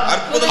செய்வார்?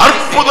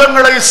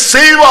 அற்புதங்களை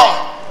செய்வார்.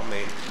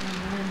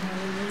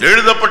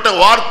 எழுதப்பட்ட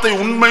வார்த்தை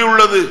உண்மை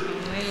உள்ளது.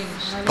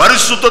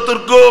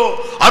 பரிசுத்தத்திற்கும்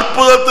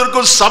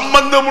அற்புதத்திற்கும்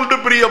சம்பந்தம் உண்டு.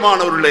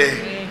 பிரியமானவர்களே,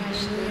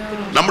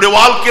 நம்முடைய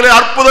வாழ்க்கையிலே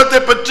அற்புதத்தை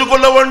பெற்றுக்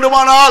கொள்ள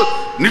வேண்டுமானால்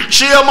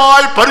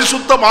நிச்சயமாய்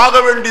பரிசுத்தமாக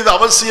வேண்டியது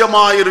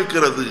அவசியமாய்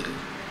இருக்கிறது.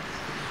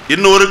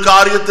 இன்னொரு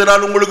காரியத்தை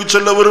நான் உங்களுக்கு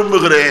சொல்ல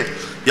விரும்புகிறேன்.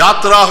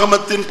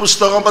 யாத்ராகமத்தின்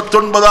புஸ்தகம்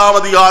 19ஆம்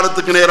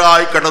அதிகாரத்துக்கு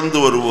நேராய் கடந்து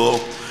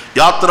வருவோம்.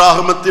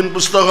 யாத்ராகமத்தின்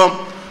புஸ்தகம்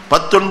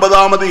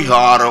 19ஆம்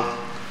அதிகாரம்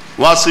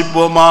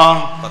வாசிப்போமா?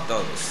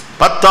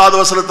 10வது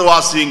வசனத்தை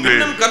வாசியுங்கள்.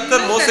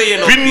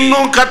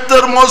 பின்னும்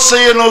கர்த்தர்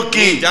மோசேயை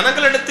நோக்கி,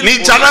 நீ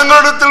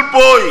ஜனங்களிடத்தில்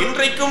போய்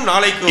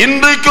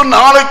இன்றைக்கும்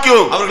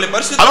நாளைக்கும்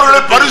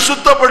அவர்களை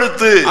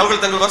பரிசுத்தப்படுத்து,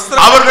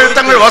 அவர்கள்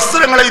தங்கள்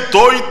வஸ்திரங்களை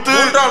தோய்த்து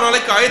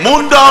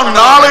 3ஆம்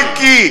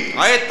நாளைக்கு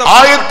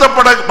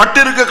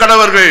ஆயத்தப்பட்டிருக்க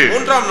கடவர்கள்.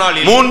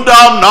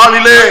 3ஆம்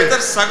நாளிலே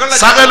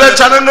சகல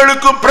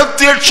ஜனங்களுக்கும்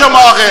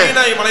பிரத்யட்சமாக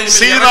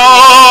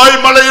சீனாய்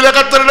மலையில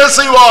கர்த்தர் என்ன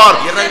செய்வார்?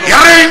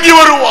 இறங்கி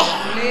வருவார்.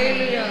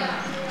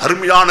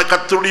 அருமையான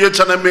கர்த்தருடைய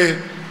ஜனமே,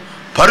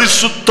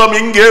 பரிசுத்தம்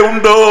எங்கே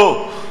உண்டோ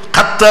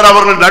கர்த்தர்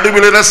அவர்கள்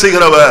நடுவில் என்ன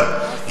செய்கிறவர்?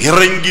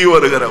 இறங்கி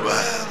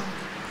வருகிறவர்.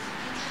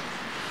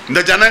 இந்த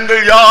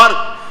ஜனங்கள் யார்?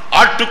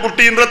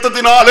 ஆட்டுக்குட்டியின்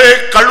இரத்தத்தினாலே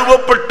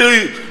கழுவப்பட்டு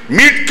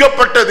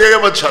மீட்கப்பட்ட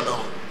தேவ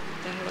ஜனம்.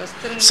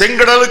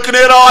 செங்கடலுக்கு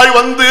நேராய்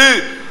வந்து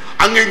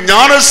அங்கே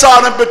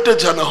ஞானஸ்நானம் பெற்ற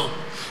ஜனம்.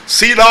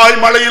 சீனாய்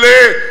மலையிலே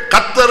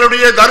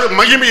கர்த்தருடைய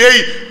மகிமையை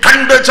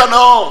கண்ட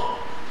ஜனம்.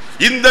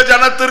 இந்த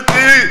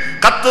ஜனத்திற்கு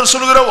கர்த்தர்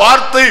சொல்கிற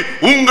வார்த்தை,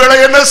 உங்களை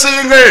என்ன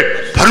செய்யுங்கள்?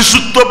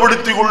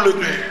 பரிசுத்தப்படுத்திக்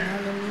கொள்ளுங்கள்.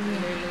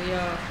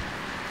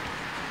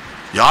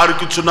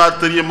 யாருக்கு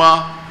சொன்னார் தெரியுமா?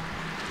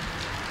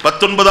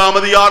 19ஆம்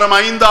அதிகாரம்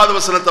 5வது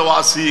வசனத்தை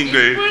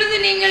வாசியுங்கள்.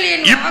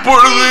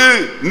 இப்பொழுது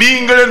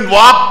நீங்கள் என்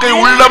வாக்கை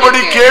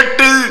உள்ளபடி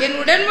கேட்டு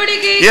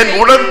என்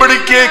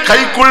உடன்படிக்கையை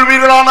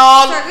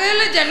கைக்கொள்வீர்களானால்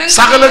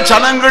சகல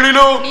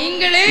ஜனங்களிலும்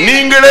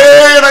நீங்களே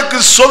எனக்கு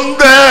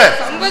சொந்த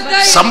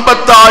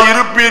சம்பத்தாய்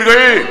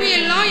இருப்பீர்கள்.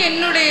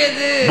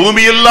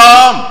 பூமி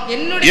எல்லாம்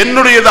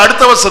என்னுடையது.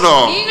 அடுத்த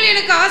வசனம்,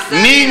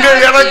 நீங்கள்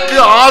எனக்கு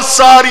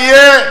ஆசாரிய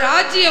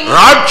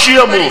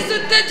ராஜ்யமும்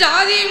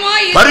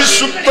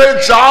பரிசுத்த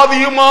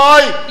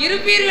ஜாதியுமாய்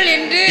இருப்பீர்கள்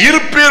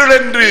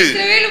என்று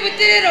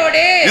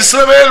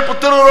இஸ்ரவேல்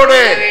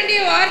புத்திரரோடே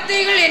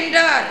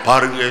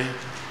பாருங்க.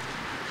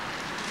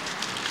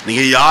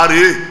 நீங்க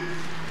யாரு?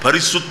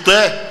 பரிசுத்த.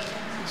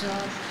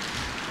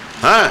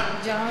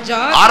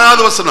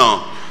 6வது வசனம்,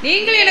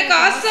 நீங்கள் எனக்கு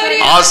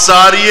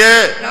ஆசாரிய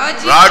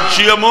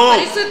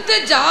ராஜ்யமும்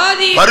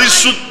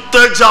பரிசுத்த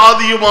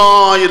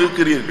ஜாதியுமாய்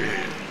இருக்கிறீர்கள்.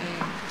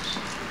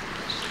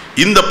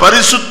 இந்த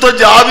பரிசுத்த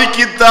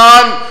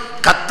ஜாதிக்குத்தான்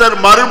கர்த்தர்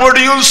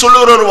மறுபடியும்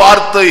சொல்லுகிற ஒரு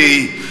வார்த்தை,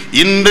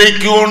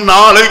 இன்றைக்கும்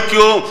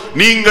நாளைக்கும்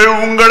நீங்கள்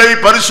உங்களை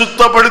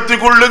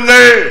பரிசுத்தப்படுத்திக்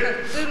கொள்ளுங்கள்.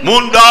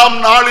 3ஆம்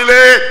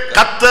நாளிலே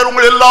கர்த்தர்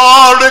உங்கள்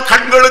எல்லாருடைய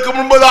கண்களுக்கு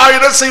முன்பதாக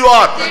என்ன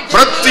செய்வார்?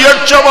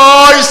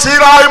 பிரத்யட்சமாய்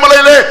சீனாய்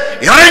மலையிலே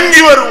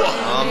இறங்கி வருவார்.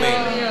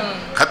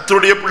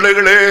 கர்த்தருடைய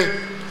பிள்ளைகளே,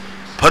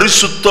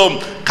 பரிசுத்தம்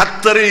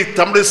கர்த்தரை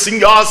தம்முடைய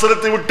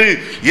சிங்காசனத்தை விட்டு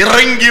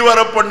இறங்கி வர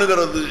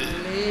பண்ணுகிறது.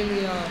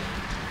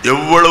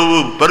 எவ்வளவு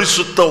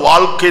பரிசுத்த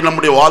வாழ்க்கை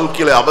நம்முடைய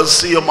வாழ்க்கையில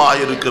அவசியமாக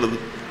இருக்கிறது.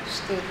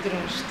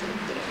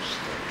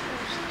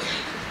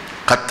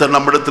 கர்த்தர்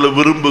நம்மிடத்தில்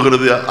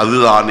விரும்புகிறது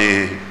அதுதானே.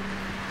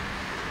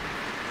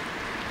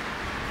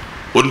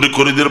 1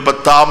 கொரிந்தியர்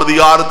 10ஆம்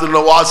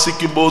அதிகாரத்தில்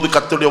வாசிக்கும் போது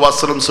கர்த்தருடைய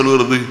வசனம்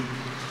சொல்கிறது,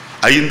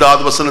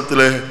 5வது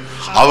வசனத்தில்,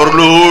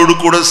 அவர்களோடு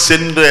கூட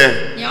சென்ற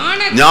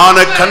ஞான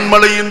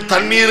கன்மலையின்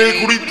தண்ணீரை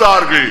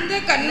குடித்தார்கள்.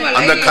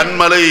 அந்த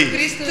கன்மலை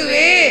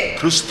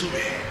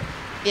கிறிஸ்துவே.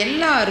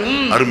 எல்லாரும்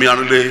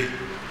அருமையானே,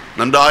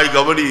 நன்றாய்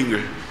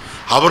கவனியுங்கள்.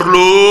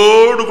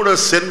 அவர்களோடு கூட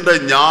சென்ற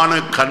ஞான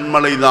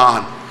கன்மலை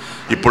தான்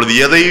இப்பொழுது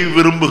எதை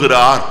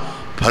விரும்புகிறார்?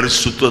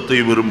 பரிசுத்தத்தை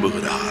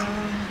விரும்புகிறார்.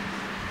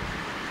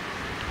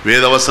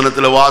 வேத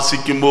வசனத்தில்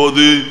வாசிக்கும்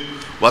போது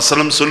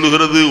வசனம்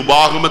சொல்லுகிறது,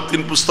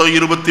 உபாகமத்தின் புஸ்தகம்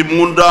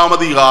 23ஆம்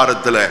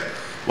அதிகாரத்தில்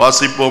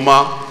வாசிப்போமா?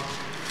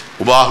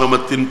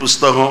 உபாகமத்தின்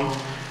புஸ்தகம்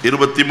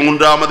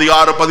 23ஆம்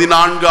அதிகாரம்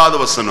 14வது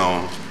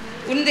வசனம்,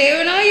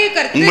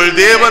 உங்கள்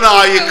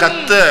தேவனாய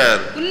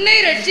கர்த்தர்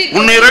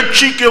உன்னை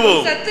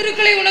ரட்சிக்கவும்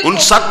உன்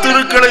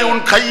சத்துருக்களை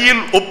உன்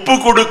கையில் ஒப்பு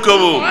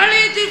கொடுக்கவும்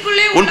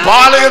உன்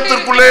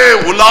பாளையத்திற்குள்ளே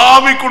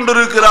உலாவிக்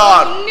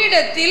கொண்டிருக்கிறார்.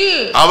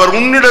 அவர்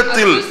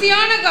உன்னிடத்தில்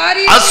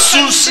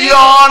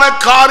அசுசியான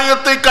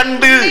காரியத்தை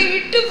கண்டு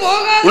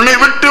உன்னை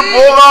விட்டு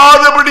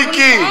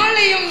போகாதபடிக்கு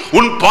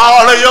உன்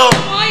பாளையம்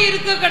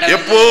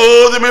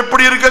எப்போதும்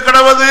எப்படி இருக்க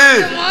கடவது?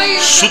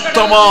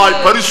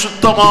 சுத்தமாய்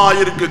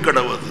பரிசுத்தமாய் இருக்க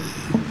கடவது.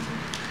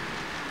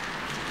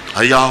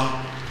 ஐயா,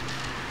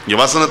 இங்க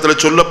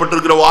வசனத்தில்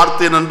சொல்லப்பட்டிருக்கிற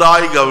வார்த்தை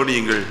நன்றாய்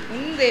கவனியுங்கள்.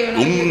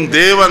 உன்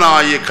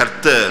தேவனாய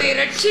கர்த்தர்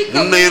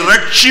உன்னை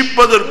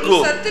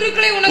ரட்சிப்பதற்கும்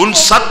உன்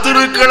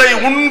சத்துருக்களை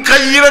உன்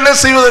கையில்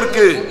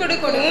செய்வதற்கு.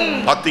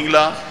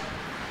 பாத்தீங்களா?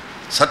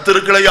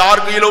 சத்துருக்களை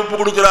யார் கையில ஒப்பு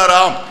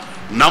கொடுக்கிறாராம்?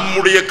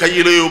 நம்முடைய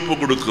கையிலே ஒப்பு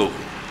கொடுக்கும்.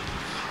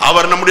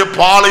 அவர் நம்முடைய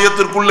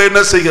பாளையத்திற்குள்ள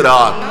என்ன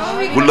செய்கிறார்?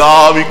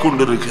 உலாவி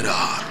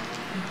கொண்டிருக்கிறார்.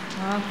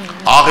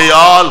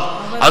 ஆகையால்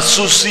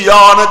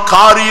அசுசியான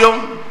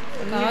காரியம்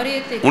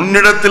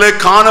உன்னிடத்திலே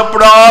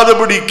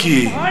காணப்படாதபடிக்கு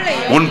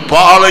உன்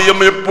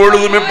பாளையம்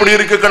எப்பொழுதும் எப்படி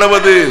இருக்க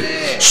கடவது?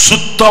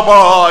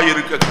 சுத்தமாய்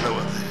இருக்க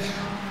கடவது.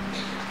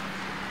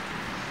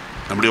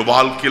 நம்முடைய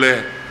வாழ்க்கையில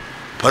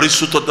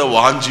பரிசுத்தத்தை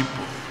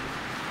வாஞ்சிப்போம்.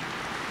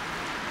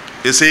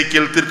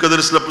 எசேக்கியேல்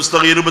தீர்க்கதரிசன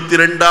புஸ்தகம்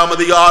 22ஆம்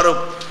அதிகாரம்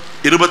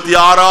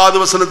 26வது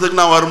வசனத்துக்கு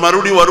நாம்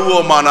மறுபடியும்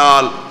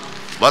வருவோமானால்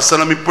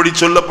வசனம் இப்படி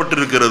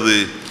சொல்லப்பட்டிருக்கிறது.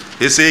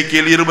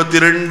 எசேக்கியேல்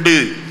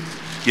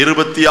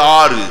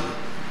 22:26.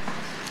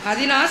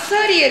 அதன்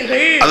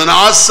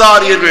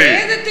ஆசாரியர்கள்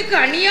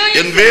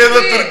என்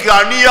வேதத்திற்கு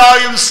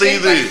அநியாயம்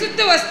செய்து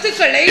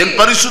என்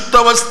பரிசுத்த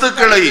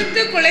வஸ்துக்களை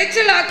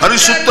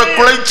பரிசுத்த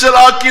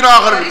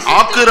குலைச்சலாக்கினார்கள்.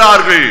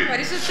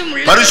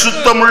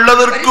 பரிசுத்தம்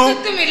உள்ளதற்கும்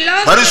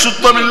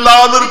பரிசுத்தம்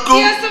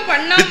இல்லாததற்கும்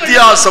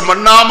வித்தியாசம்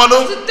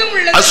பண்ணாமலும்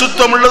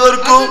அசுத்தம்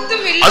உள்ளதற்கும்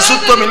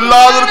அசுத்தம்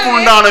இல்லாததற்கும்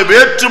உண்டான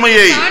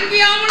வேற்றுமையை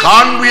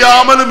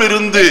காண்பியாமலும்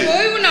இருந்து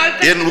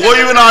என்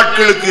ஓய்வு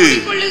நாட்களுக்கு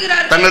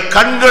தங்கள்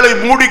கண்களை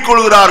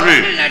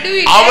மூடிக்கொள்கிறார்கள்.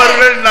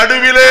 அவர்கள்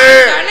நடுவிலே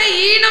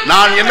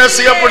நான் என்ன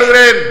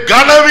செய்யப்படுகிறேன்?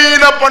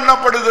 கனவீனம்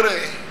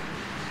பண்ணப்படுகிறேன்.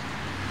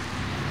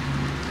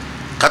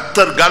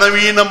 கர்த்தர்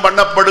கனவீனம்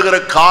பண்ணப்படுகிற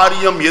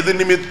காரியம் எது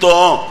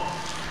நிமித்தம்?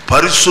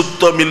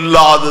 பரிசுத்தம்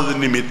இல்லாதது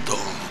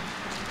நிமித்தம்.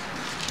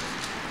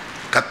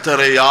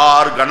 கர்த்தரை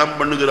யார் கனம்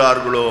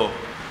பண்ணுகிறார்களோ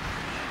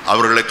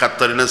அவர்களை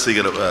கர்த்தர் என்ன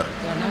செய்கிறவர்?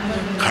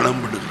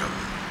 கனம் பண்ணுகிறவர்.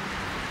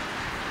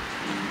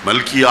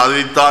 மல்கியா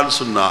அதைத்தான்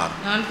சொன்னார்,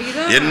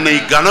 என்னை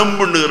கனம்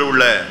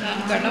பண்ணுகிறவள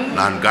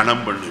நான்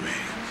கனம்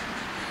பண்ணுவேன்.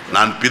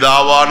 நான்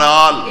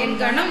பிதாவானால்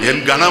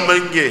என் கனம்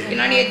எங்கே?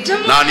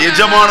 நான்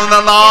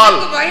எஜமானனால்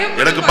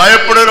எனக்கு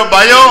பயப்படுகிற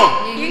பயம்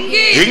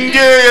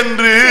எங்கே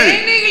என்று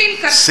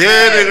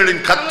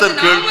சேனைகளின் கர்த்தர்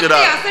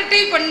கேட்கிறார்.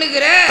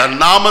 தன்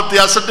நாமத்தை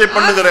அசட்டை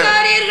பண்ணுகிற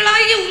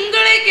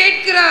உங்களை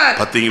கேட்கிறார்.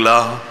 பாத்தீங்களா?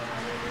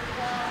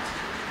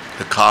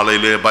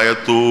 காலையிலே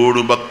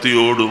பயத்தோடும்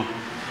பக்தியோடும்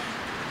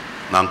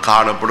நாம்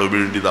காணப்பட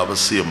வேண்டியது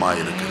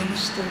அவசியமாயிருக்கிறது.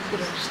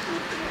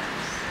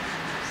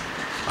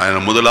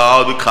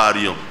 முதலாவது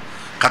காரியம்,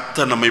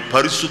 கர்த்தர் நம்மை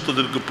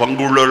பரிசுத்தத்திற்கு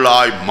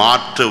பங்குள்ளவர்களாய்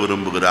மாற்ற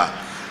விரும்புகிறார்.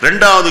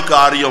 இரண்டாவது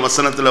காரியம்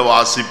வசனத்தில்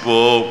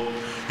வாசிப்போம்.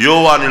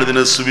 யோவான் எழுதின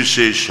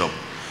சுவிசேஷம்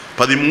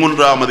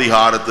 13ஆம்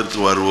அதிகாரத்திற்கு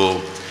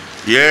வருவோம்.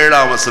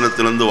 7ஆம்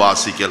வசனத்திலிருந்து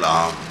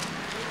வாசிக்கலாம்.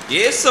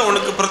 இயேசு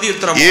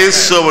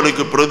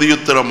அவனுக்கு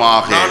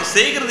பிரதியுத்தரமாக,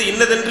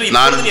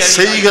 நான்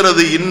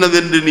செய்கிறது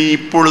இன்னதென்று நீ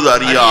இப்பொழுது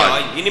அறியாய்,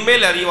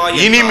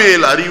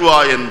 இனிமேல்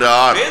அறிவாய்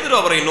என்றார். பேதுரு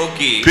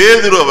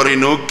அவரை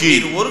நோக்கி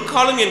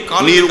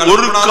நீர்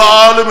ஒரு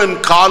காலம் என்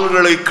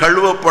கால்களை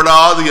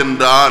கழுவப்படாது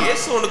என்றான்.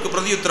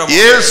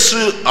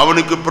 இயேசு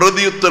அவனுக்கு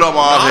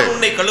பிரதியுத்தரமாக,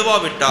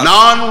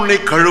 நான் உன்னை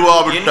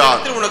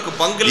கழுவாவிட்டால்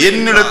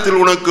என்னிடத்தில்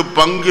உனக்கு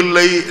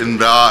பங்கில்லை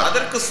என்றார்.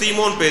 அதற்கு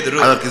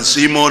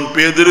சீமோன்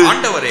பேதுரு,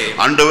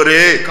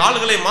 ஆண்டவரே,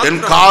 என்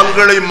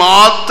கால்களை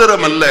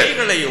மாத்திரமல்ல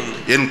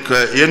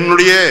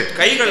என்னுடைய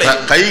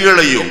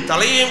கைகளையும்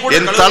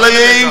என்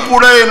தலையையும்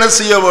கூட என்ன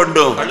செய்ய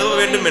வேண்டும்? கழுவ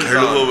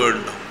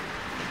வேண்டும்.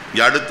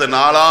 அடுத்த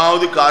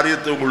 4வது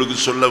காரியத்தை உங்களுக்கு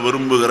சொல்ல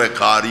விரும்புகிற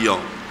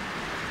காரியம்,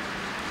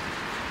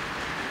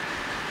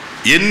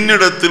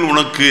 என்னிடத்தில்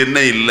உனக்கு என்ன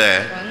இல்லை?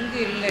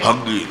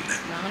 பங்கு இல்லை.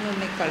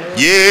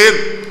 ஏன்?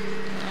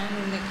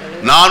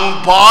 நான்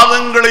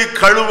பாதங்களை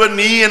கழுவ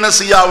நீ என்ன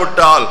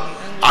செய்யாவிட்டால்,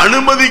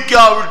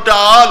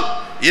 அனுமதிக்காவிட்டால்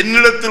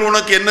என்னிடத்தில்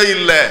உனக்கு என்ன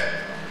இல்லை?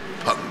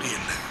 பங்கு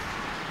இல்லை.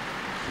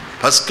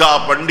 பஸ்கா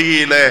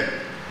பண்டிகையில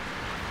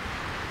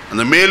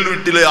அந்த மேல்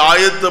வீட்டிலே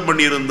ஆயத்தம்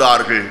பண்ணி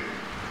இருந்தார்கள்.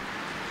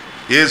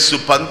 இயேசு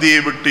பந்தியை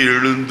விட்டு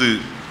எழுந்து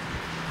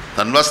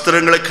தன்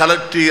வஸ்திரங்களை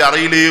கலற்றி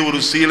அறையிலே ஒரு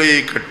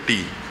சீலையை கட்டி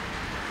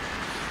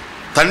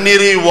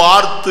தண்ணீரை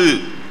வார்த்து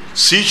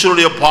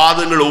சீஷருடைய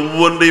பாதங்கள்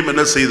ஒவ்வொன்றையும்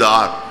என்ன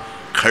செய்தார்?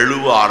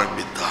 கழுவ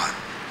ஆரம்பித்தார்.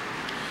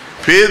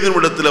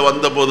 பேதுருவிடத்தில்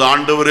வந்தபோது,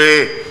 ஆண்டவரே,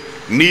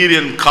 நீர்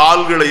என்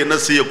கால்களை என்ன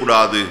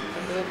செய்யக்கூடாது?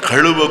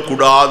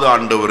 கழுவக்கூடாது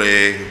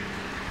ஆண்டவரே,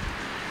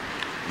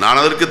 நான்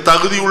அதற்கு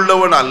தகுதி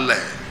உள்ளவன் அல்ல.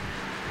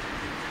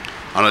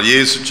 ஆனால்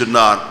இயேசு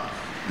சொன்னார்,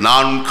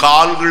 நான்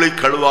கால்களை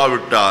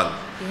கழுவாவிட்டால்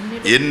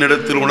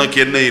என்னிடத்தில் உனக்கு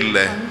என்ன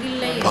இல்லை?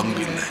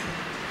 பங்கு இல்லை.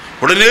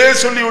 உடனே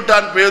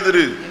சொல்லிவிட்டான்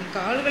பேதுரு,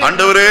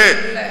 ஆண்டவரே,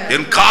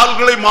 என்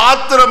கால்களை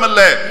மாத்திரமல்ல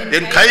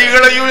என்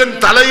கைகளையும் என்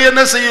தலையை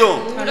என்ன செய்யும்?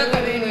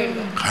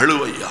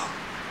 கழுவையா.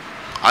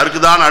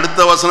 அதுக்குதான் அடுத்த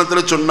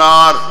வசனத்தில்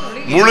சொன்னார்,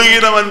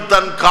 முழுகினவன்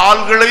தன்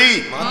கால்களை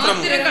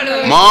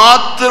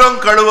மாத்திரம்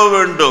கழுவ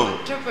வேண்டும்,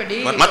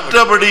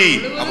 மற்றபடி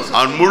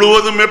அவன்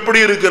முழுவதும் எப்படி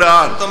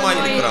இருக்கிறான்?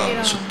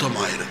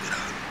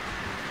 சுத்தமாயிருக்கிறான்.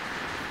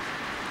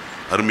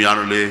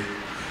 அருமையானே,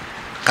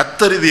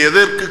 கர்த்தர் இது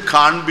எதற்கு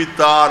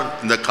காண்பித்தார்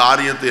இந்த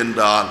காரியத்தை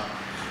என்றால்,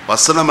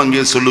 வசனம்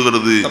அங்கே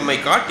சொல்லுகிறது,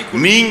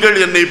 நீங்கள்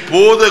என்னை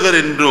போதகர்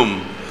என்றும்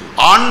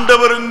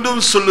ஆண்டவர்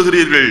என்றும்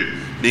சொல்லுகிறீர்கள்,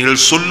 நீங்கள்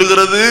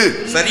சொல்லுகிறது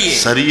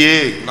சரியே,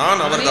 நான்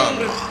அவர்தான்.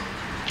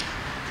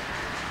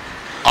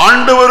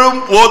 ஆண்டவரும்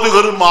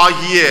போதுகரும்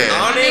ஆகிய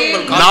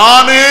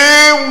நானே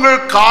உங்கள்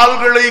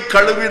கால்களை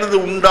கழுவினது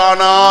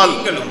உண்டானால்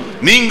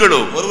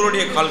நீங்களும்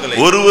ஒருவருடைய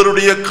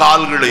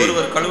கால்களை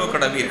கழுவ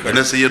கடவீர்கள்.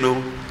 என்ன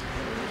செய்யணும்?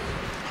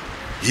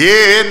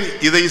 ஏன்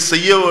இதை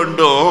செய்ய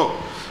வேண்டும்?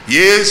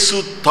 இயேசு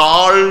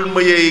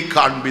தாழ்மையை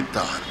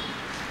காண்பித்தார்.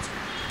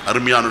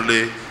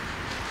 அருமையானவர்களே,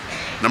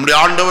 நம்முடைய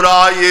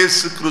ஆண்டவராய்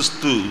இயேசு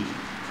கிறிஸ்து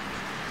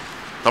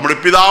நம்முடைய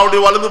பிதாவுடைய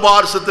வலது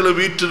பார்சத்தில்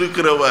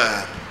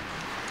வீற்றிருக்கிறவர்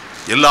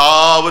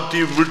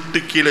எல்லாவற்றையும் விட்டு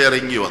கீழே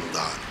இறங்கி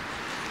வந்தார்.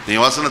 நீ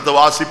வசனத்தை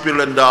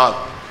வாசிப்பீர்கள் என்றால்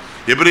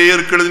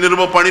எபிரேயருக்கு எழுதின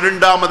நிருபம்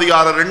 12ஆம்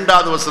அதிகாரம்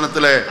 2வது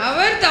வசனத்தில்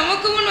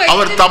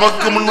அவர்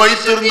தமக்கு முன்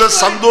வைத்திருந்த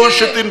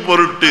சந்தோஷத்தின்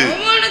பொருட்டு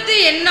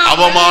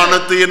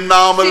அவமானத்தை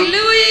எண்ணாமல்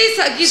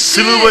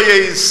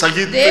சிலுவையை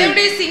சகித்து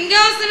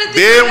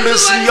தேவனுடைய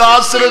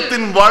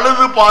சிங்காசனத்தின்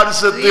வலது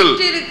பார்சத்தில்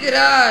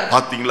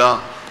பாத்தீங்களா?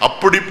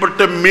 அப்படிப்பட்ட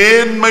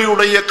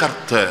மேன்மையுடைய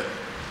கர்த்தர்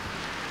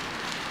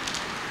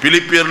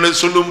பிலிப்பியர்களை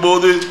சொல்லும்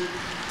போது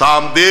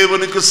தாம்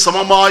தேவனுக்கு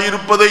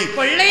சமமாயிருப்பதை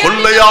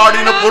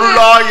கொள்ளையாடின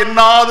பொருளாய்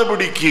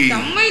எண்ணாதபடிக்கு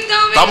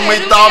தம்மை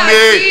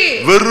தாமே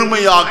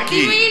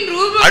வெறுமையாக்கி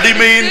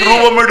அடிமையின்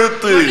ரூபம்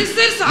எடுத்து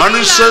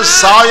மனுஷ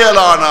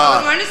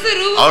சாயலானார்.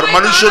 அவர்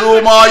மனுஷ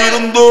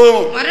ரூபமாயிருந்தும்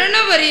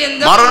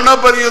மரண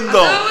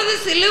பரியந்தம்,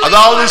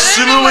 அதாவது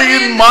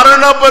சிலுவையின்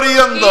மரண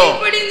பரியந்தம்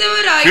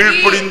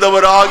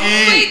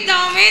கீழ்ப்படிந்தவராகி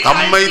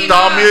தம்மை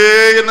தாமே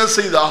என்ன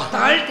செய்தார்?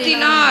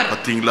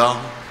 பார்த்தீங்களா?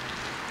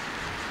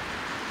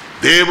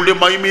 தேவனுடைய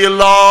மகிமை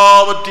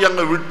எல்லாவற்றையும்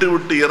அங்க விட்டு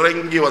விட்டு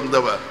இறங்கி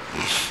வந்தவர்.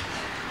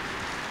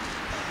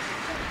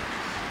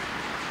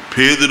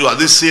 பேதுரு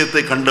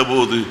அதிசயத்தை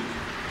கண்டபோது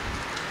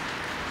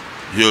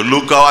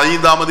லூக்கா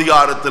 5ஆம்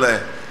அதிகாரத்துல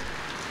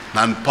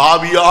நான்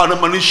பாவியான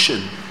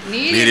மனுஷன்,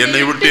 நீர்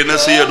என்னை விட்டு என்ன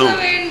செய்யணும்?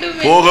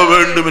 போக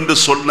வேண்டும் என்று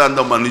சொன்ன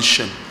அந்த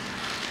மனுஷன்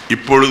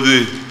இப்பொழுது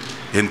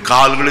என்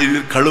கால்களை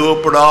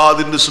கழுவப்படாது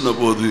என்று சொன்ன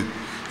போது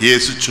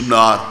இயேசு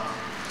சொன்னார்,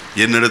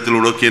 என்னிடத்தில்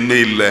உனக்கு என்ன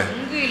இல்லை?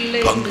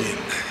 பங்கு இல்லை.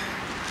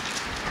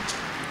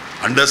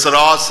 அண்ட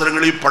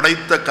சராசரங்களை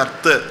படைத்த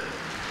கர்த்தர்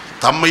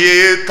தம்மையே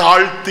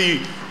தாழ்த்தி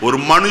ஒரு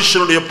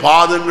மனுஷனுடைய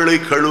பாதங்களை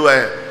கழுவ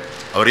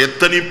அவர்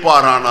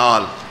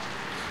எத்தனிப்பாரானால்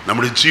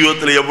நம்முடைய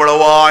ஜீவத்தில்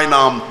எவ்வளவாய்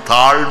நாம்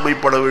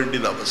தாழ்மைப்பட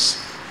வேண்டியது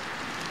அவசியம்.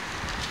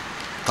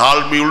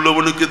 தாழ்மை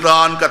உள்ளவனுக்கு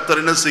தான்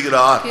கர்த்தர் என்ன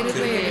செய்கிறார்?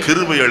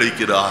 கிருபை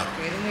அளிக்கிறார்.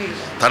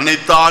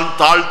 தன்னைத்தான்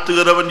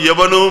தாழ்த்துகிறவன்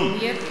எவனும்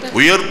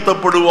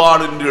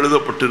உயர்த்தப்படுவான் என்று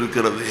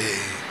எழுதப்பட்டிருக்கிறதே.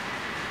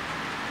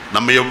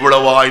 நம்ம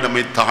எவ்வளவாய்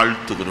நம்மை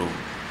தாழ்த்துகிறோம்.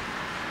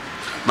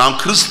 நாம்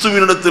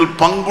கிறிஸ்துவினிடத்தில்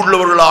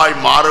பங்குள்ளவர்களாய்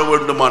மாற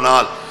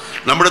வேண்டுமானால்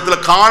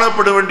நம்மிடத்தில்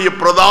காணப்பட வேண்டிய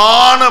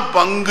பிரதான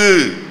பங்கு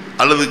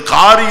அல்லது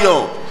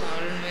காரியம்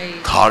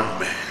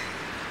தாழ்மை.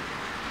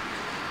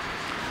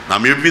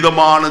 நாம்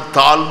எவ்விதமான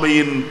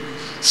தாழ்மையின்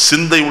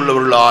சிந்தை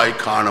உள்ளவர்களாய்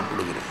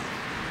காணப்படுகிறோம்.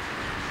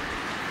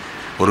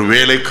 ஒரு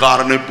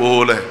வேலைக்காரனை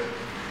போல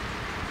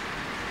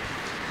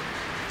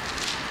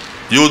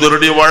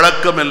யூதருடைய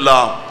வழக்கம்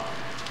எல்லாம்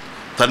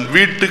தன்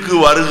வீட்டுக்கு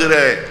வருகிற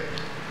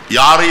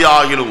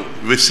யாரையாகிலும்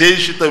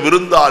விசேஷித்த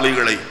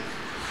விருந்தாளிகளை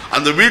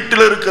அந்த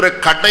வீட்டில் இருக்கிற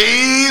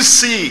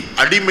கடைசி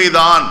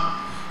அடிமைதான்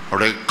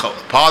அவருடைய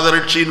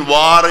பாதரட்சியின்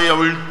வாரை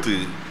அவிழ்த்து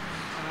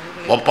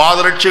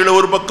பாதரட்சிகளை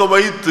ஒரு பக்கம்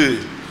வைத்து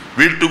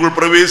வீட்டுக்குள்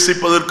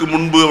பிரவேசிப்பதற்கு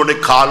முன்பு அவருடைய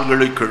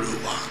கால்களை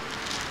கழுவுவார்.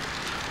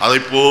 அதை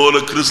போல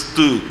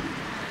கிறிஸ்து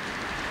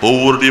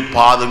ஒவ்வொருடைய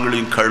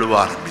பாதங்களையும் கழுவ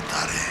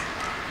ஆரம்பித்தாரே.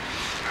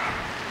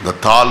 இந்த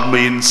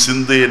தாழ்மையின்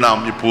சிந்தையை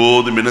நாம்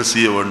இப்போதும் என்ன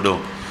செய்ய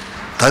வேண்டும்?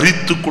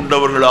 தரித்து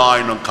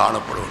கொண்டவர்களாய் நாம்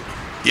காணப்பட வேண்டும்.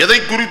 எதை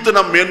குறித்து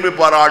நாம் மேன்மை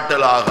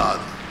பாராட்டல்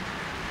ஆகாது.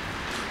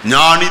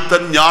 ஞானி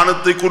தன்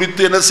ஞானத்தை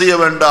குறித்து என்ன செய்ய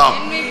வேண்டாம்?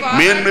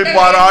 மேன்மை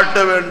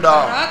பாராட்ட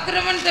வேண்டாம்.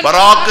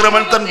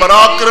 பராக்கிரமன் தன்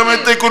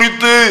பராக்கிரமத்தை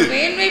குறித்து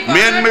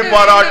மேன்மை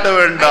பாராட்ட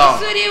வேண்டாம்.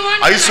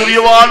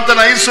 ஐஸ்வர்யவான்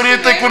தன்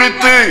ஐஸ்வர்யத்தை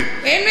குறித்து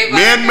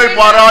மேன்மை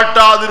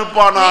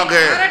பாராட்டாதிருப்பானாக.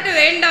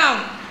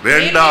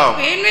 வேண்டாம்.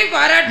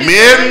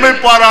 மேன்மை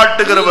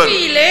பாராட்டுகிறவர்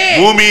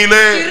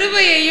பூமியிலே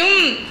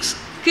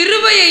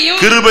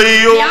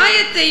கிருபையையும்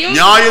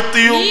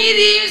நியாயத்தையும்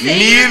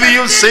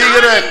நீதியும்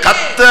செய்கிற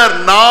கர்த்தர்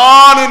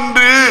நான்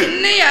என்று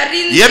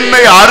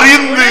என்னை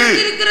அறிந்து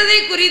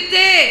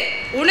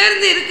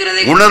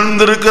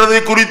உணர்ந்திருக்கிறதை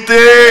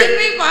குறித்தே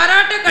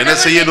என்ன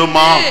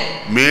செய்யணுமா?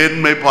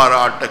 மேன்மை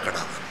பாராட்ட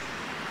கடவுள்.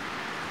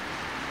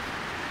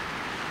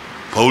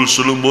 பவுல்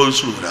சொல்லும் போது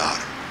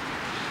சொல்கிறார்,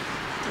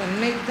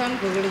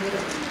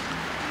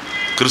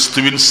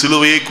 கிறிஸ்துவின்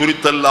சிலுவையை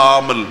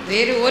குறித்தல்லாமல்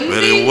வேறு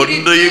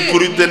ஒன்றையும்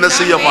குறித்து என்ன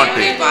செய்ய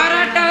மாட்டேன்?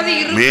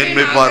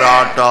 மேன்மை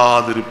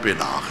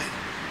பாராட்டாதிருப்பேனாக.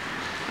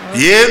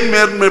 ஏன்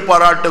மேன்மை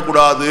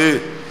பாராட்டக்கூடாது?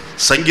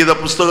 சங்கீத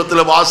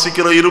புஸ்தகத்தில்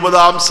வாசிக்கிற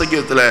 20ஆம்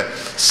சங்கீதத்தில்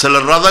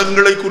சிலர்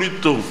ரதங்களை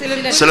குறித்தும்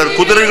சிலர்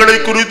குதிரைகளை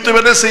குறித்தும்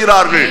என்ன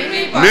செய்கிறார்கள்?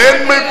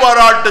 மேன்மை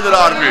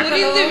பாராட்டுகிறார்கள்.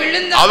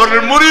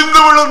 அவர்கள்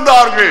முறிந்து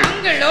விழுந்தார்கள்,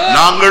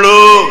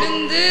 நாங்களோ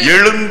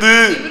எழுந்து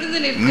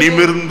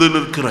நிமிர்ந்து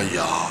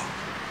நிற்கிறையா.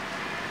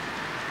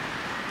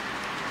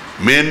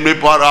 மேன்மை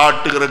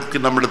பாராட்டுகிறதுக்கு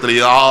நம்மிடத்தில்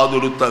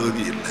யாதொரு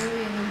தகுதி இல்லை.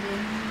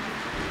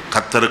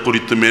 கர்த்தரை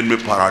குறித்து மேன்மை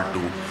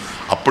பாராட்டுவோம்.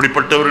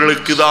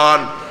 அப்படிப்பட்டவர்களுக்கு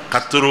தான்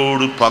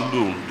கர்த்தரோடு பங்கு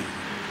உண்டு.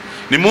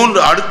 நீ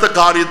அடுத்த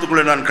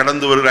காரியத்துக்குள்ளே நான்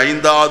கடந்து வருகிற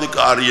 5வது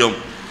காரியம்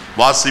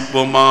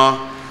வாசிப்போமா?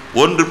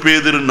 1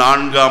 பேதுரு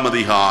 4ஆம்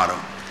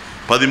அதிகாரம்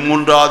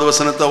 13வது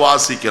வசனத்தை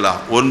வாசிக்கலாம்.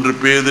 1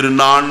 பேதுரு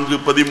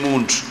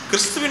 4:13.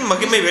 கிறிஸ்துவின்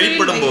மகிமை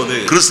வெளிப்படும் போது,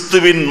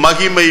 கிறிஸ்துவின்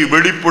மகிமை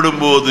வெளிப்படும்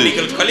போது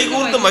நீங்கள்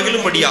களிகூர்ந்து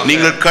மகிழும்படியாக,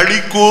 நீங்கள்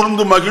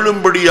களிகூர்ந்து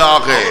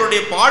மகிழும்படியாக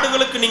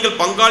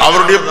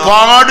அவருடைய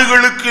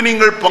பாடுகளுக்கு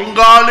நீங்கள்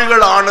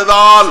பங்காளிகள்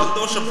ஆனதால்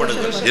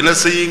சந்தோஷப்படுங்கள். என்ன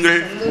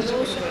செய்யுங்கள்?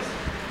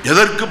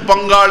 எதற்கு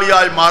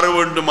பங்காளியாய் மாற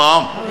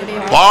வேண்டுமாம்?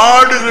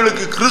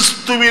 பாடுகளுக்கு,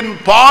 கிறிஸ்துவின்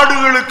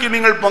பாடுகளுக்கு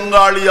நீங்கள்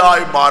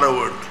பங்காளியாய் மாற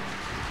வேண்டும்.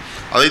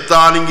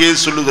 அதைத்தான் இங்கே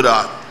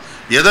சொல்லுகிறார்.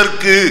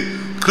 எதற்கு?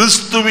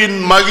 கிறிஸ்துவின்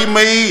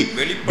மகிமை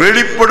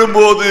வெளிப்படும்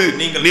போது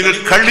நீங்கள்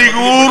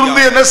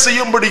களிகூர்ந்து என்ன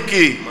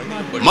செய்யும்படிக்கு?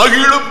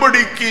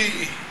 மகிழும்படிக்கு.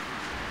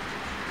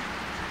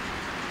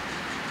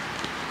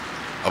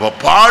 அப்ப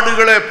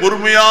பாடுகளை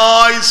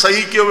பொறுமையாய்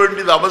சகிக்க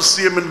வேண்டியது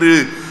அவசியம் என்று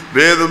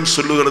வேதம்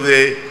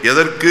சொல்லுகிறதே.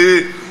 எதற்கு?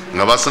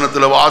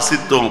 வசனத்தில்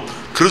வாசித்தோம்.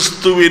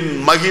 கிறிஸ்துவின்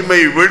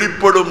மகிமை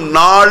வெளிப்படும்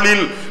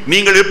நாளில்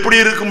நீங்கள் எப்படி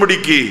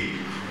இருக்கும்படிக்கு?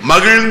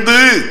 மகிழ்ந்து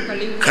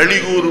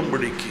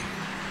களிகூறும்படிக்கு.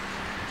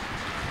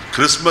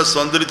 கிறிஸ்மஸ்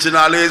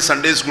வந்துருச்சுனாலே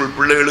சண்டே ஸ்கூல்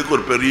பிள்ளைகளுக்கு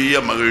ஒரு பெரிய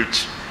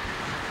மகிழ்ச்சி.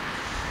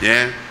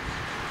 ஏன்?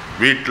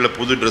 வீட்டில்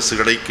புது ட்ரெஸ்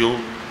கிடைக்கும்,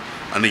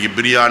 அன்னைக்கு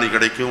பிரியாணி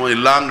கிடைக்கும்,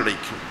 எல்லாம்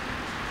கிடைக்கும்.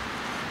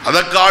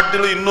 அதை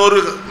காட்டிலும் இன்னொரு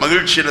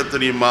மகிழ்ச்சி என்ன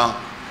தெரியுமா?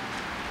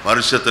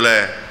 வருஷத்தில்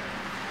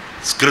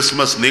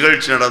கிறிஸ்மஸ்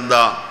நிகழ்ச்சி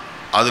நடந்தா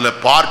அதில்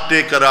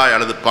பார்ட்டேக்கராய்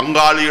அல்லது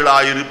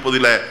பங்காளிகளாக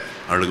இருப்பதில்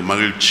அவளுக்கு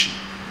மகிழ்ச்சி.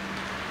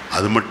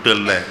 அது மட்டும்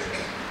இல்லை,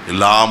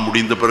 எல்லாம்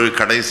முடிந்த பிறகு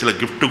கடைசியில்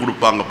கிஃப்ட்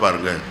கொடுப்பாங்க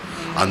பாருங்க.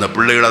 அந்த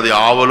பிள்ளைகள் அதை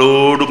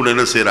ஆவலோடு கூட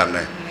என்ன செய்கிறாங்க?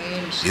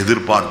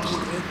 எதிர்பார்த்து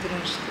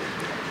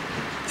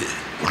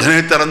உடனே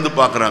திறந்து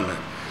பார்க்குறாங்க.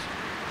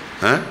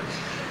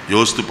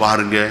 யோசித்து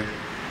பாருங்க,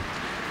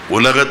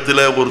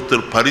 உலகத்தில்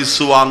ஒருத்தர்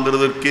பரிசு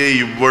வாங்குறதற்கே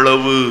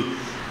இவ்வளவு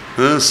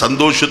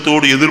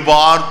சந்தோஷத்தோடு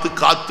எதிர்பார்த்து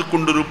காத்து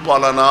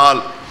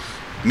கொண்டிருப்பானால்,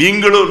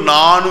 நீங்களும்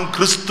நானும்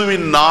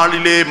கிறிஸ்துவின்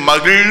நாளிலே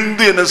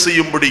மகிழ்ந்து என்ன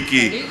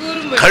செய்யும்படிக்கு?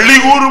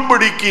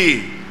 களிகூறும்படிக்கு.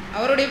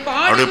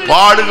 அவருடைய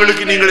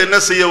பாடுகளுக்கு நீங்கள் என்ன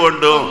செய்ய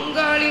வேண்டும்?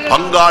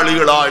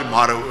 பங்காளிகளாய்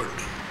மாற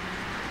வேண்டும்.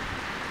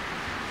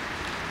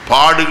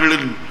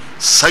 பாடுகளில்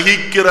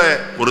சகிக்கிற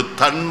ஒரு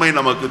தன்மை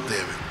நமக்கு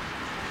தேவை.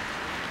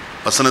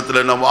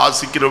 வசனத்தில் நம்ம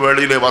வாசிக்கிற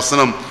வேளையிலே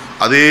வசனம்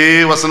அதே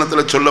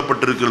வசனத்தில்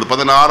சொல்லப்பட்டிருக்கிறது.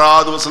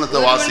 16வது வசனத்தை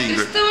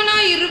வாசியுங்கள்.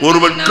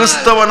 ஒருவன்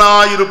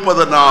கிறிஸ்தவனாய்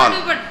இருப்பதனால்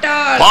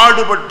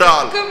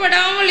பாடுபட்டால்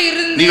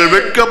நீங்கள்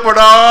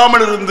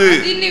வெட்கப்படாமல் இருந்து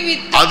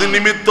அது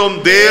நிமித்தம்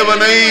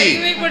தேவனை.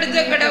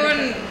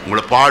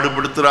 உங்களை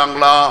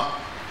பாடுபடுத்துறாங்களா?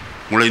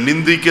 உங்களை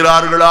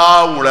நிந்திக்கிறார்களா?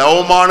 உங்களை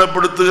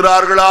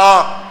அவமானப்படுத்துகிறார்களா?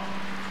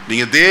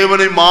 நீங்க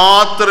தேவனை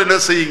மாத்திரம் என்ன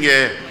செய்யுங்க?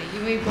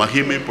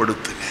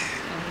 மகிமைப்படுத்துங்க.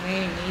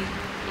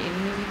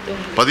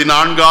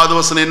 14வது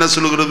வசனம் என்ன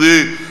சொல்லுகிறது?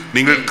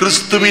 நீங்கள்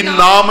கிறிஸ்துவின்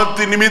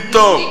நாமத்தின்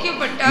நிமித்தம்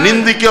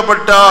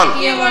நிந்திக்கப்பட்டால்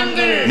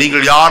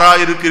நீங்கள் யாரா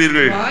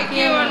இருக்கிறீர்கள்?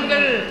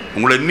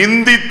 உங்களை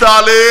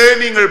நிந்தித்தாலே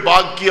நீங்கள்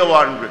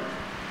பாக்கியவான்கள்.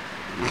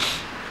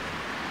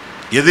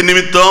 எது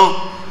நிமித்தம்?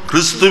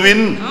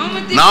 கிறிஸ்துவின்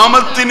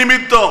நாமத்தின்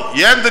நிமித்தம்.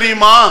 ஏன்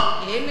தெரியுமா?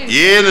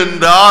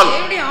 ஏனென்றால்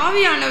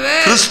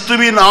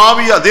கிறிஸ்துவின்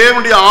ஆவியா,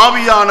 தேவனுடைய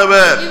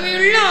ஆவியானவர்,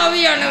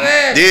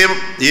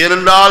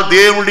 ஏனென்றால்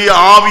தேவனுடைய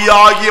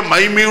ஆவியாகிய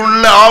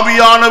மகிமையுள்ள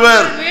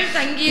ஆவியானவர்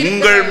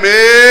உங்கள்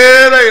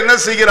மேல என்ன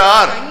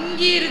செய்கிறார்?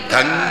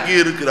 தங்கி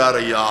இருக்கிறார்.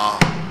 ஐயா,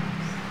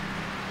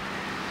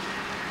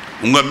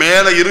 உங்க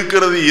மேல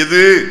இருக்கிறது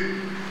எது?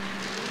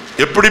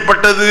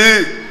 எப்படிப்பட்டது?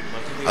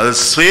 அது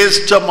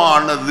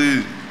சிரேஷ்டமானது.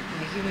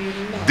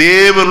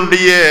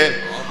 தேவனுடைய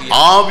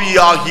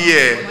ஆவியாகிய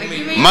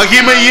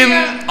மகிமையின்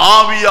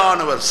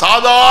ஆவியானவர்.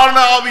 சாதாரண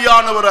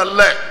ஆவியானவர்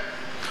அல்ல,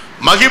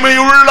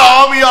 மகிமையுள்ள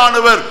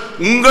ஆவியானவர்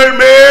உங்கள்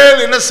மேல்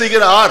என்ன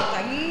செய்கிறார்?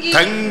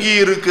 தங்கி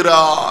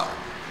இருக்கிறார்.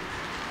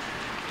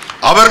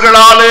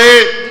 அவர்களாலே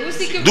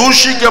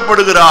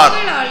தூஷிக்கப்படுகிறார்,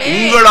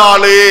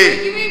 உங்களாலே.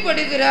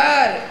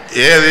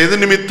 எது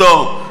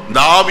நிமித்தம்? இந்த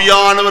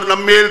ஆவியானவர்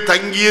நம்மேல்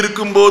தங்கி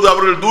இருக்கும் போது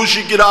அவர்கள்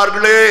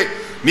தூஷிக்கிறார்களே,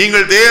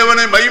 நீங்கள்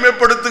தேவனை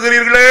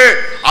மகிமைப்படுத்துகிறீர்களே,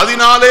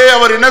 அதனாலே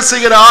அவர் என்ன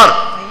செய்கிறார்?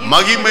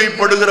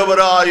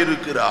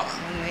 மகிமைப்படுகிறவராயிருக்கிறார்.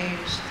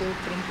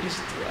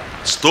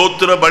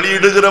 ஸ்தோத்திர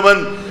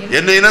பலியிடுகிறவன்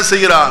என்ன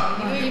செய்கிறான்?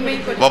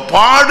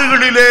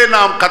 பாடுகளிலே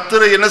நாம்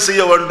கர்த்தரை என்ன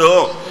செய்ய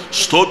வேண்டும்?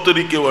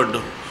 ஸ்தோத்திரிக்க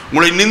வேண்டும்.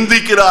 உங்களை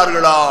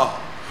நிந்திக்கிறார்களா?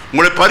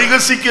 உங்களை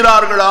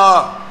பரிகசிக்கிறார்களா?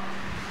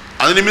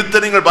 அது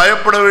நிமித்தம் நீங்கள்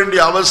பயப்பட வேண்டிய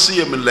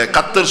அவசியம் இல்லை.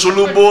 கர்த்தர்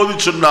சொல்லும் போது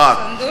சொன்னார்.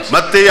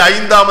 மத்தேயு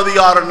 5ஆம்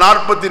அதிகாரம்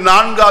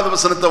 44வது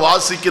வசனத்தை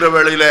வாசிக்கிற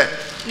வேளையில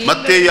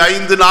மத்தேயு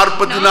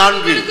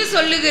 5:44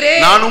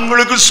 சொல்லுகிறேன், நான்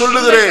உங்களுக்கு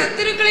சொல்லுகிறேன்,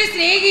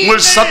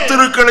 உங்கள்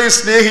சத்துருக்களை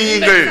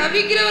சிநேகியுங்கள்,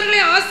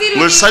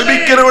 உங்கள்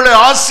சபிக்கிறவர்களை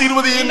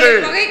ஆசீர்வதியுங்கள்,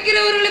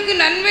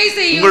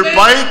 உங்கள்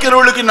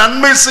பகைக்கிறவர்களுக்கு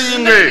நன்மை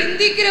செய்யுங்கள்,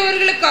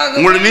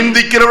 உங்களை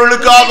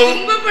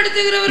நிந்திக்கிறவர்களுக்காகவும்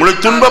உங்களை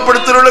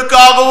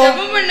துன்பப்படுத்துகிறவர்களுக்காகவும்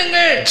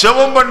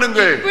ஜெபம்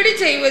பண்ணுங்கள்.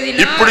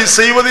 இப்படி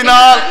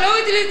செய்வதினால்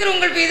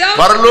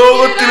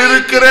பரலோகத்தில்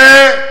இருக்கிற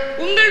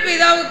உங்கள்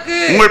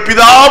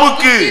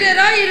பிதாவுக்கு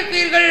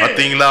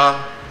பாத்தீங்களா?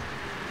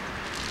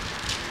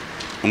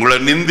 உங்களை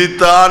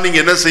நிந்தித்தா நீங்க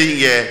என்ன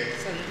செய்யுங்க?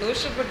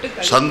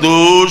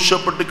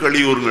 சந்தோஷப்பட்டு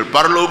கழிவுறுங்கள்.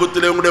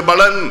 பரலோகத்திலே உங்களுடைய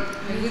பலன்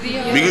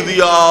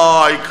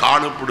மிகுதியாய்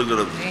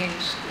காணப்படுகிறது.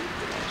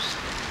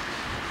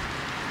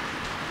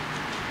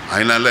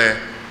 அதனால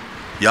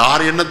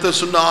யார் என்னத்தை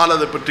சொன்னாலும்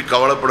அதை பற்றி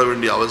கவலைப்பட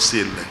வேண்டிய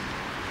அவசியம் இல்லை.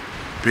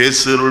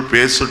 பேசுகிறவர்கள்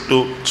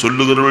பேசட்டும்,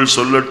 சொல்லுகிறவர்கள்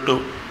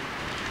சொல்லட்டும்.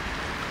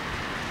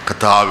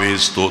 கர்த்தாவே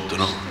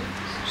ஸ்தோத்திரம்.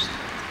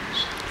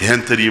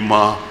 ஏன்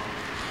தெரியுமா?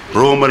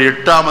 ரோமர்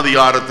 8ஆம்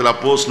அதிகாரத்தில்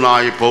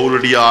அப்போஸ்தலனாகிய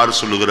பவுலடியார்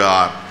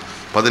சொல்லுகிறார்.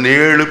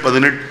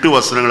 17-18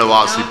 வசனங்களை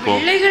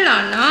வாசிப்போம்.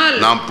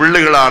 நாம்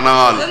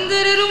பிள்ளைகளானால்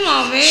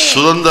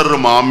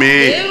சுதந்திரருமாமே,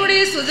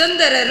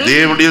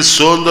 தேவனுடைய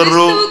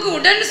சுதந்திரரும்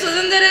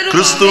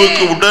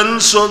கிறிஸ்துவுக்கு உடன்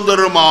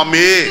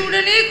சுதந்திரருமாமே,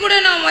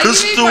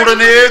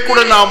 கிறிஸ்துவுடனே கூட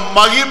நாம்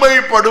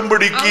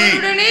மகிமைப்படும்படிக்கு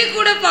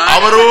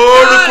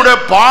அவரோடு கூட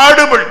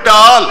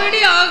பாடுபட்டால்,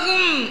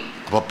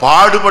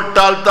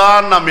 பாடுபட்டால்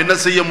தான் நாம் என்ன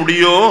செய்ய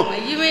முடியும்?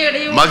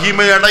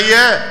 மகிமை அடைய.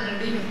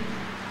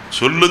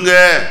 சொல்லுங்க,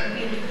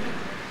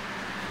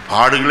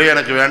 பாடுகளே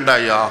எனக்கு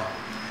வேண்டாயா,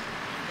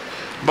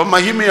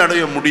 மகிமை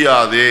அடைய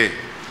முடியாதே.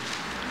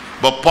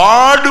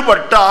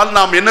 பாடுபட்டால்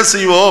நாம் என்ன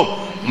செய்வோம்?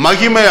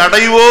 மகிமை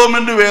அடைவோம்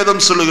என்று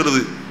வேதம்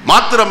சொல்லுகிறது.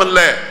 மாத்திரமல்ல,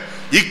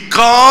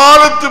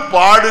 இக்காலத்து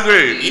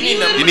பாடுகள்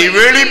இனி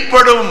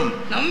வெளிப்படும்,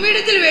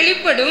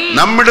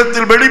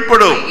 நம்மிடத்தில்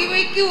வெளிப்படும்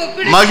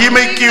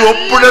மகிமைக்கு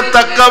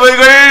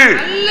ஒப்பிடத்தக்கவைகள்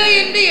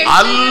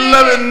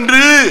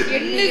அல்லவென்று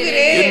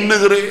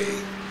எண்ணுகிறேன்.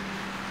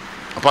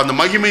 அப்ப அந்த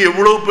மகிமை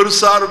எவ்வளவு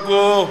பெருசா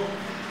இருக்கும்?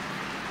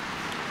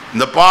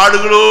 இந்த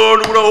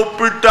பாடுகளோடு கூட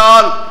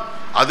ஒப்பிட்டால்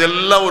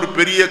அதெல்லாம் ஒரு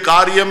பெரிய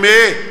காரியமே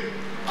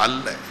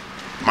அல்ல.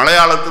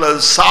 மலையாளத்தில் அது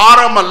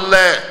சாரம் அல்ல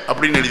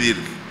அப்படின்னு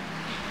எழுதியிருக்கு.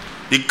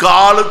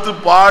 இக்காலத்து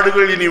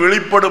பாடுகள் இனி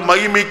வெளிப்படும்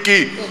மகிமைக்கு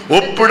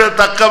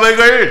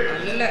ஒப்பிடத்தக்கவைகள்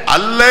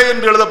அல்ல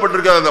என்று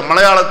எழுதப்பட்டிருக்கிறது. அந்த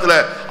மலையாளத்தில்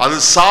அது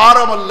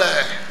சாரம் அல்ல.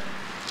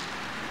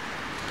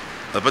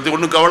 அதை பத்தி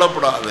ஒன்றும்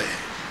கவலைப்படாதே.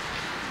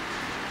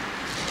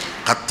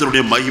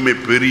 கர்த்தருடைய மகிமை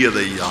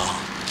பெரியதையா.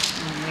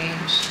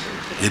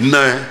 என்ன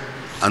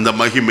அந்த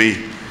மகிமை?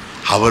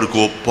 அவருக்கு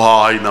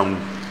ஒப்பாய் நாம்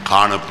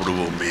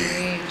காணப்படுவோமே,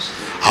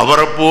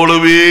 அவரை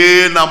போலவே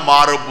நாம்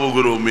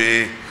மாறப்போகிறோமே,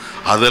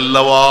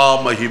 அதல்லவா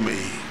மகிமை.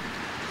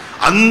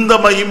 அந்த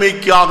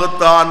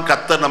மகிமைக்காகத்தான்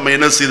கர்த்தர் நம்ம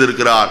என்ன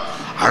செய்திருக்கிறார்?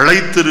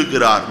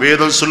 அழைத்திருக்கிறார்.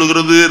 வேதம்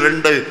சொல்லுகிறது.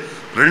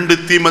 2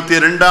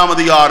 தீமோத்தேயு 2ஆம்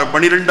அதிகாரம்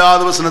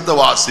 12வது வசனத்தை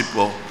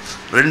வாசிப்போம்.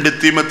 2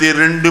 தீமோத்தேயு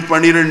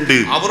 2:12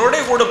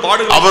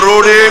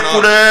 அவரோடே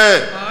கூட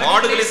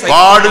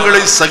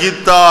பாடுகளை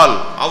சகித்தால்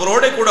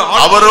அவரோடே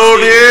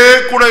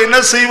கூட என்ன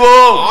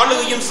செய்வோம்?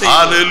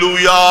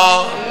 அல்லேலூயா,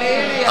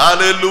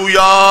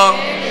 அல்லேலூயா,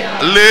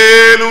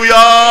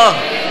 அல்லேலூயா.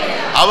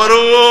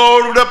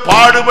 அவரோடு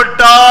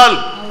பாடுபட்டால்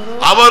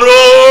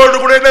அவரோடு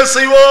கூட என்ன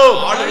செய்வோம்?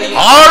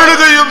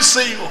 ஆளுகையும்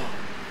செய்வோம்.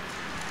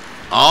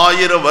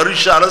 1000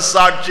 வருஷ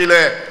அரசாட்சியில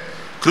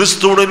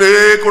கிறிஸ்துவுடனே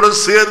கூட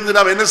சேர்ந்து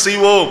நாம் என்ன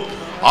செய்வோம்?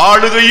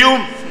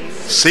 ஆளுகையும்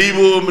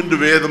செய்வோம் என்று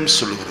வேதம்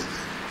சொல்கிறது.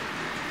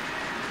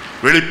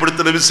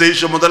 வெளிப்படுத்தின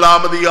விசேஷம்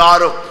 1ஆம்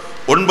அதிகாரம்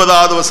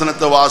 9வது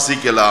வசனத்தை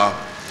வாசிக்கலாம்.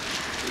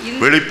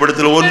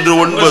 வெளிப்படுத்தின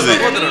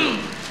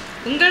 1:9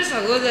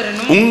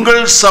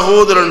 உங்கள்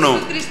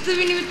சகோதரனும்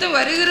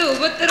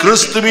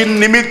கிறிஸ்துவின்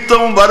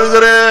நிமித்தம்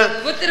வருகிற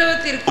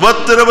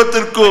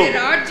உபத்திரவத்திற்கும்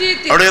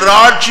அவருடைய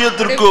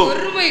ராஜ்யத்திற்கும்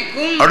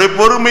அவருடைய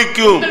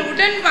பொறுமைக்கும்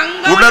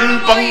உடன்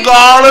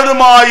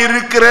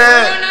பங்காளருமாயிருக்கிற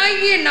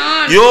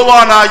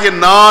யோவானாகிய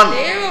நான்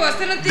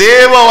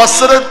தேவ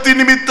வசனத்தின்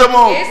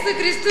நிமித்தமும்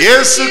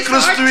இயேசு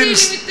கிறிஸ்துவின்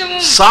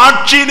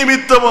சாட்சி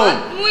நிமித்தமும்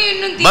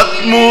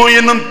பத்மு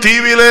என்னும்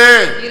தீவிலே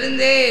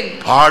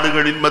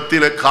பாடுகளின்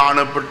மத்தியில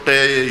காணப்பட்ட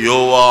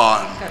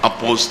யோவான்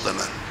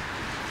அப்போஸ்தலன்.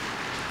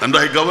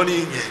 நன்றாய்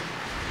கவனியுங்க.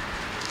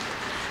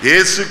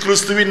 இயேசு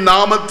கிறிஸ்துவின்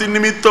நாமத்தின்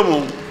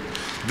நிமித்தமும்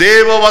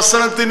தேவ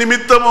வசனத்தின்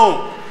நிமித்தமும்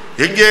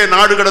எங்கே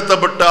நாடு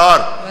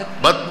கடத்தப்பட்டார்?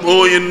 பத்மோ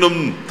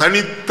என்னும்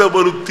தனித்த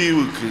ஒரு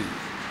தீவுக்கு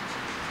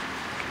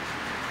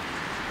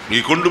நீ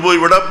கொண்டு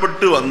போய்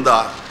விடப்பட்டு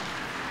வந்தார்.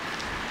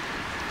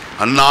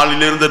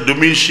 அந்நாளில் இருந்த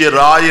டுமிஷிய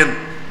ராயன்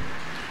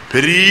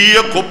பெரிய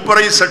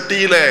கொப்பரை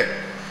சட்டியில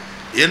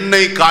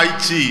எண்ணெய்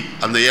காய்ச்சி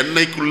அந்த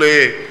எண்ணெய்க்குள்ளே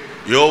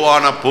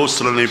யோவான்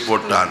அப்போஸ்தலனை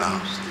போட்டானா.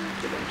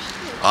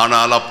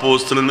 ஆனால்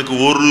அப்போஸ்தலனுக்கு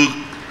ஒரு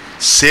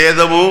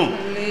சேதமும்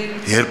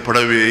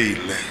ஏற்படவே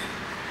இல்லை.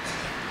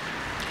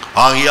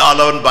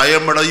 ஆகையால் அவன்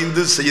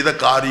பயமடைந்து செய்த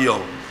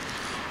காரியம்,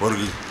 ஒரு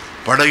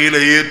படகில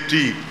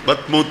ஏற்றி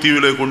பத்மோ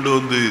தீவில கொண்டு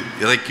வந்து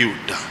இறக்கி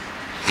விட்டான்.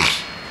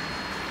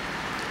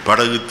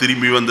 படகு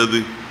திரும்பி வந்தது.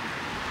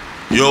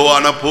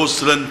 யோவான்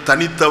அப்போஸ்தலன்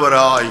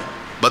தனித்தவராய்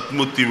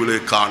பத்முத்தீவிலே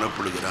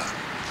காணப்படுகிறார்.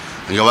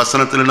 அங்க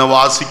வசனத்தில் என்ன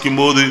வாசிக்கும்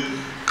போது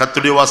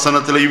கர்த்தருடைய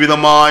வசனத்தில்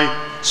இவ்விதமாய்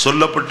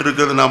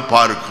சொல்லப்பட்டிருக்கிறது நாம்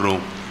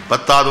பார்க்கிறோம்.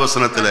 10வது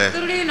வசனத்துல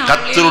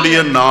கர்த்தருடைய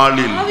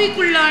நாளில்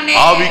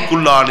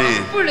ஆவிக்குள்ளானே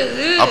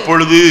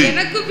அப்பொழுது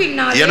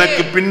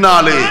எனக்கு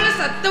பின்னாலே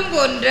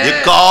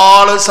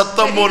எக்கால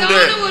சத்தம் போன்ற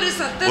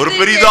ஒரு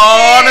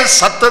பெரிதான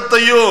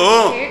சத்தத்தையும்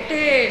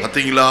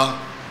பார்த்தீங்களா?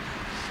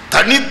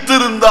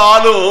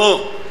 தனித்திருந்தாலும்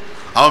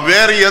அவன்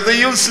வேற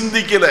எதையும்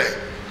சிந்திக்கல.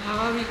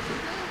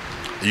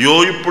 ஐயோ,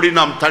 இப்படி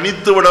நாம்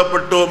தனித்து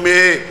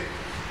விடப்பட்டோமே,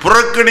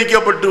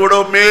 புறக்கணிக்கப்பட்டு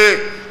விடோமே,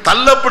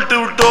 தள்ளப்பட்டு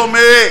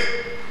விட்டோமே,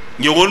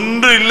 இங்க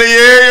ஒன்று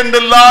இல்லையே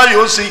என்றெல்லாம்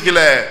யோசிக்கல.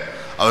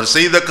 அவர்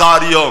செய்த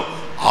காரியம்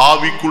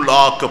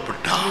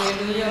ஆவிக்குள்ளாக்கப்பட்டார்.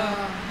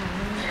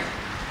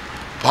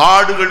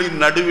 பாடுகளின்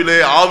நடுவிலே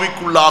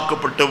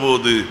ஆவிக்குள்ளாக்கப்பட்ட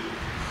போது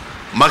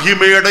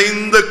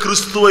மகிமையடைந்த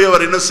கிறிஸ்துவை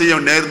அவர் என்ன செய்ய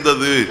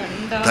நேர்ந்தது?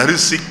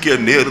 தரிசிக்க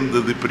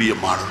நேர்ந்தது.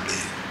 பிரியமானவர்களே,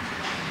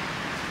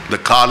 இந்த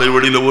காலை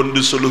வழியில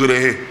ஒன்று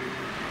சொல்லுகிறேன்,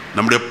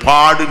 நம்முடைய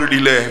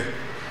பாடுகளிலே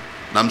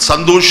நாம்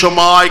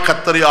சந்தோஷமாய்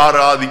கர்த்தரை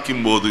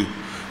ஆராதிக்கும் போது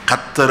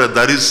கர்த்தரை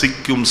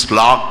தரிசிக்கும்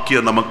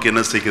ஸ்லாக்கியம் நமக்கு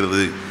என்ன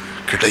செய்கிறது?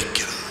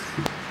 கிடைக்கிறது.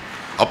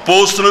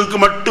 அப்போஸ்தலனுக்கு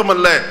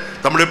மட்டுமல்ல,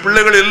 நம்முடைய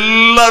பிள்ளைகள்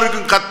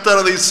எல்லாருக்கும்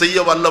கர்த்தர் அதை செய்ய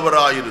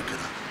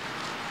வல்லவராயிருக்கிறார்.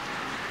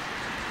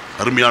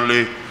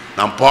 அருமையானே,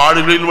 நாம்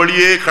பாடுகளின்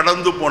வழியே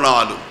கடந்து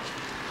போனாலும்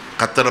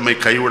கர்த்தர் நம்மை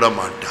கைவிட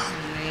மாட்டார்.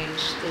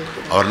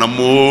 அவர்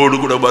நம்மோடு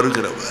கூட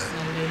வருகிறவர்.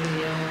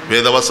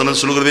 வேதவசனம்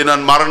சொல்கிறதே,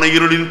 நான் மரண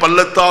இருளின்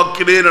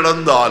பள்ளத்தாக்கிலே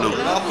நடந்தாலும்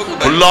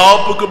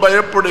பொல்லாப்புக்கு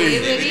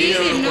பயப்படேன்,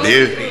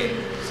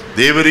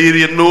 தேவரீர்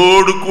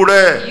என்னோடு கூட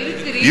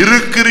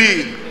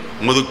இருக்கிறீர்,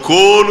 உமது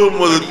கோலும்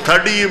உமது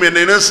தடியும்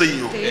என்ன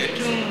செய்யும்?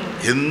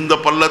 எந்த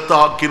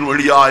பள்ளத்தாக்கின்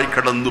வழியாய்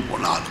கடந்து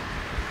போனாலும்.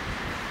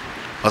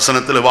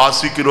 வசனத்தில்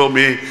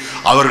வாசிக்கிறோமே,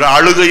 அவர்கள்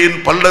அழுகையின்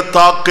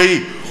பள்ளத்தாக்கை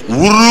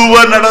உருவ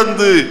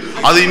நடந்து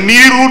அதை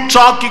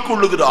நீரூற்றாக்கி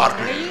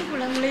கொள்ளுகிறார்கள்,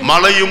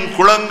 மலையும்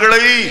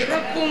குளங்களை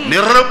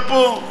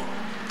நிரப்பும்.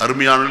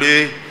 அருமையானே,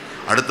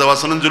 அடுத்த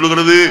வசனம்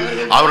சொல்லுகிறது,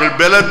 அவர்கள்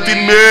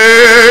பலத்தின்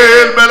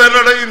மேல்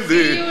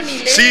பலனடைந்து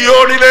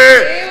சீயோனிலே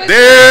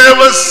தேவ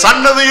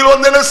சன்னதியில்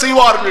வந்து என்ன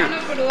செய்வார்கள்?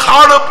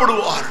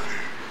 காணப்படுவார்கள்.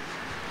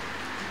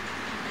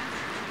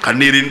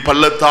 கண்ணீரின்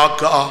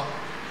பள்ளத்தாக்கா,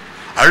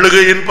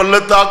 அழுகையின்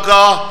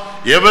பள்ளத்தாக்கா,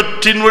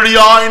 எவற்றின்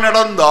வழியாய்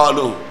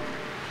நடந்தாலும்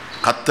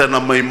கர்த்தர்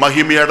நம்மை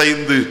மகிமை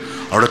அடைந்து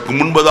அவருக்கு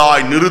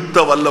முன்பதாய் நிறுத்த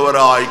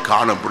வல்லவராய்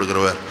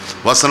காணப்படுகிறவர்.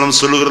 வசனம்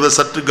சொல்லுகிறத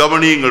சற்று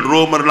கவனியுங்கள்.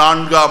 ரோமர்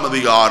 4ஆம்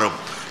அதிகாரம்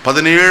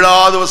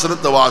 17வது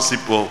வசனத்தை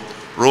வாசிப்போம்.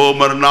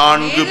 ரோமர்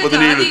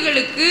 4:17.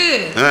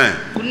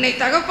 உன்னை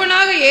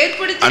தகப்பனாக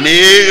ஏற்படுத்தி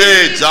அநேக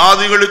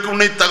ஜாதிகளுக்கு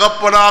உன்னை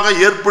தகப்பனாக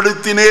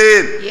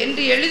ஏற்படுத்தினேன்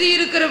என்று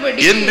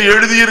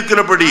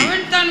எழுதியிருக்கிறபடி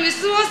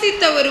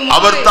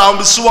அவர் தாம்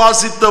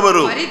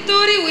விசுவாசித்தவரும்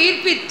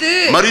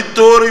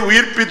மரித்தோரை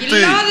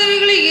உயிர்ப்பித்து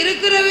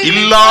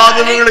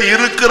இல்லாதவர்களை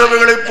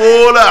இருக்கிறவர்களை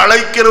போல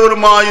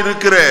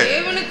அழைக்கிறவருமாயிருக்கிற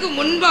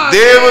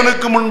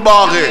தேவனுக்கு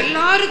முன்பாக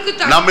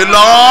நம்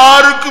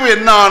எல்லாருக்கும்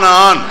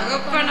என்னானான்?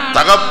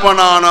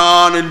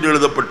 தகப்பனானான் என்று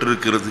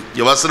எழுதப்பட்டிருக்கிறது.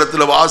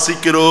 வசனத்தில்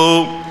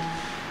வாசிக்கிறோம்,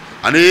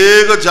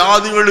 அநேக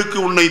ஜாதிகளுக்கு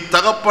உன்னை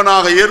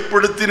தகப்பனாக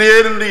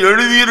ஏற்படுத்தினேன் என்று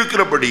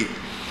எழுதியிருக்கிறபடி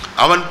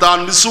அவன்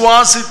தான்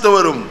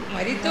விசுவாசித்தவரும்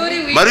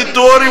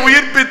மரித்தோரை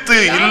உயிர்ப்பித்து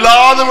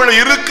இல்லாதவளை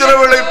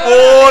இருக்கிறவளை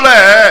போல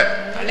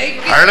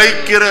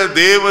அழைக்கிற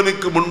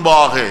தேவனுக்கு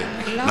முன்பாக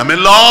நம்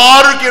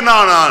எல்லாருக்கும்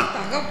என்னானான்?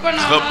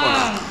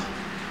 தகப்பனானான்.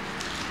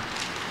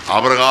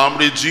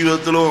 ஆபிரகாமுடைய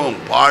ஜீவிதத்திலும்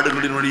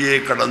பாடுகளின் வழியே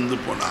கடந்து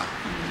போனார்.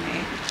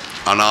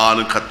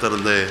 ஆனாலும் கர்த்தர்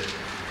இந்த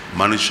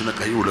மனுஷனை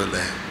கைவிடல,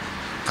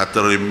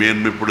 கர்த்தரை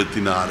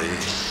மேன்மைப்படுத்தினாரே.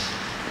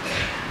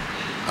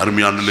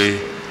 அருமையானே,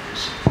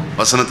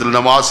 வசனத்தில்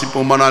நாம்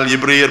வாசிப்போமானால்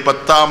எபிரேயர்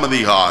 10ஆம்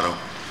அதிகாரம்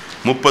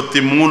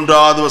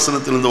 33வது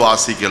வசனத்திலிருந்து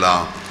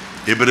வாசிக்கலாம்.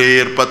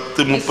 எபிரேயர்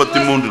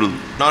 10:33.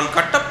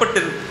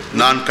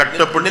 நான்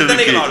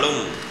கட்டப்பட்டிருக்கிறேன்,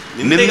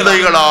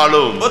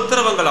 நிந்தைகளாலும்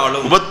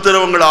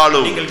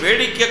உபத்திரவங்களாலும்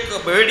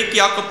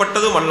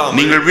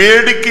நீங்கள்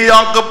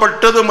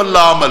வேடிக்கையாக்கப்பட்டதும்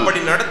அல்லாமல்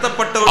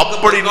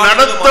அப்படி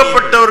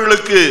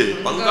நடத்தப்பட்டவர்களுக்கு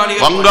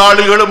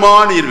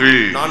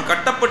பங்காளிகளுமானீர்கள்.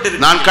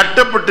 நான்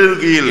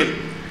கட்டப்பட்டிருக்கையில்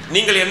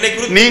நீங்கள்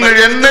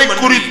என்னை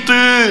குறித்து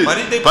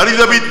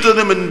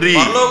பரிதபித்ததுமின்றி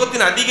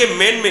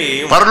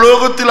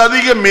பரலோகத்தில்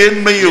அதிக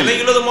மேன்மையும்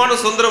நிலையுள்ளதுமான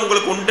சுதந்திரம்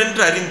உங்களுக்கு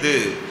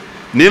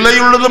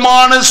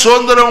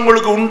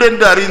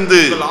உண்டென்று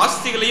அறிந்து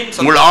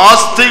உங்கள்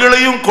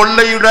ஆஸ்திகளையும்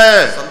கொள்ளையிட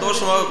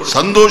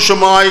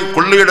சந்தோஷமாய்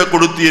கொள்ளையிட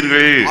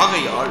கொடுத்தீர்கள்.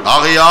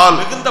 ஆகையால்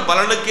மிகுந்த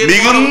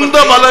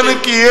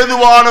பலனுக்கு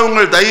ஏதுவான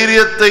உங்கள்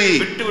தைரியத்தை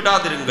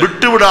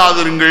விட்டு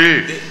விடாதிருங்கள்.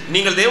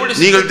 நீங்கள்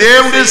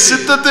தேவனுடைய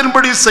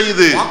சித்தத்தின்படி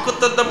செய்து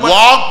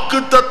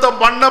வாக்குத்தத்தம்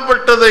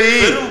பண்ணப்பட்டதை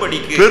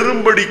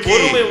பெரும்படிக்கு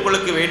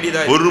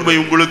பொறுமை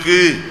உங்களுக்கு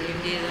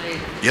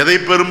எதை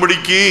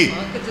பெரும்படிக்கு?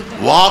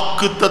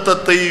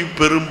 வாக்குத்தத்தத்தை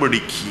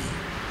பெரும்படிக்கு.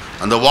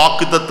 அந்த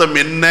வாக்குத்தத்தம்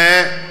என்ன?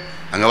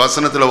 அங்க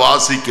வசனத்தில்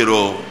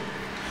வாசிக்கிறோம்.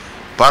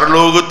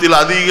 பரலோகத்தில்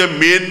அதிக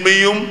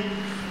மேன்மையும்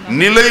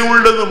நிலை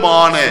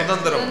உள்ளதுமான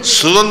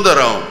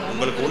சுதந்திரம்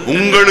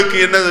உங்களுக்கு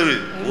என்னது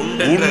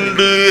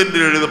உண்டு என்று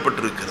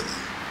எழுதப்பட்டிருக்கிறது.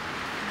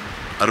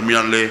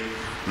 அருமையானே,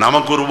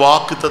 நமக்கு ஒரு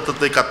வாக்கு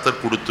தத்தத்தை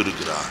கர்த்தர்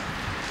கொடுத்திருக்கிறார்.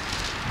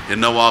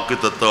 என்ன வாக்கு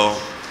தத்தம்?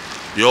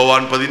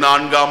 யோவான்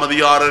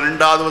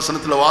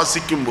 14:2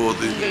 வாசிக்கும்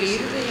போது,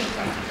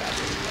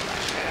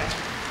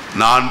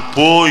 நான்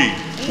போய்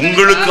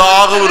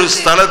உங்களுக்காக ஒரு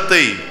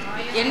ஸ்தலத்தை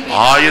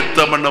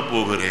ஆயத்தம் பண்ண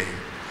போகிறேன்.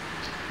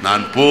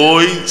 நான்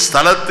போய்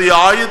ஸ்தலத்தை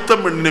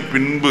ஆயத்தம் பண்ண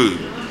பின்பு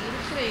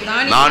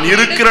நான்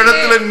இருக்கிற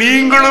இடத்துல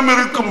நீங்களும்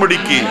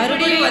இருக்கும்படிக்கு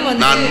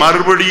நான்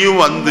மறுபடியும்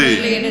வந்து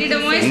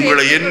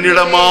உங்களை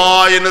என்னிடமா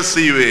என்ன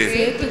செய்வேன்.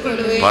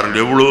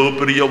 பாருங்கள், எவ்வளவு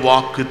பெரிய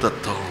வாக்கு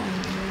தத்தம்.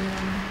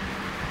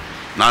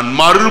 நான்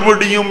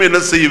மறுபடியும் என்ன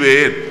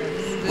செய்வேன்?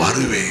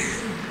 வருவேன்.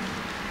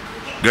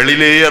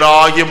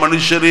 கலிலேயராகிய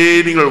மனுஷரே,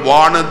 நீங்கள்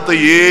வானத்தை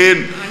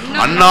ஏன்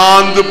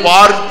அண்ணாந்து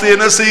பார்த்து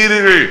என்ன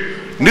செய்கிறீர்கள்?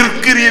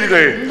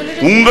 நிற்கிறீர்கள்.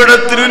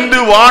 உங்களிடத்திலிருந்து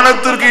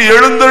வானத்திற்கு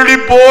எழுந்தருளி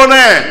போன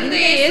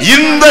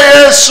இந்த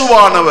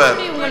இயேசுவானவர்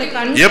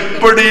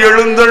எப்படி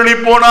எழுந்தருளி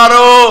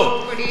போனாரோ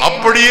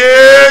அப்படியே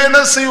என்ன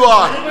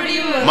செய்வார்?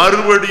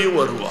 மறுபடியும்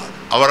வருவார்.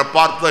 அவரை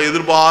பார்த்து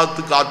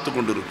எதிர்பார்த்து காத்து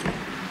கொண்டிருக்கிறோம்.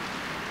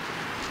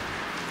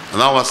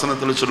 அதான்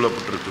வசனத்தில்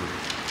சொல்லப்பட்டிருக்கிறது.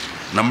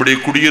 நம்முடைய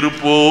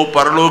குடியிருப்போ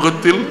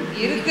பரலோகத்தில்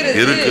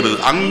இருக்கிறது.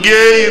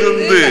 அங்கே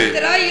இருந்து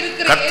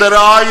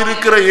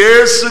கர்த்தராயிருக்கிற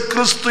இயேசு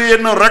கிறிஸ்து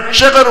என்னும்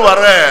ரட்சகர்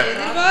வர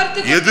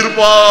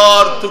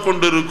எதிர்பார்த்து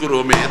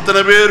கொண்டிருக்கிறோமே.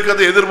 எத்தனை பேருக்கு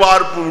அந்த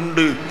எதிர்பார்ப்பு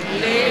உண்டு?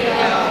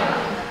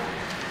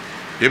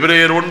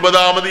 எபிரேயர்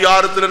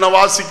 9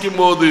 வாசிக்கும்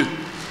போது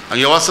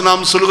அங்கே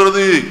வசனம்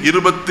சொல்கிறது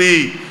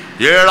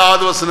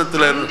 27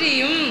 வசனத்தில்,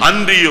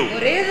 அன்றியும்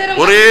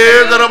ஒரே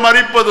தரம்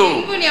மரிப்பதும்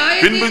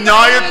பின்பு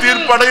நியாய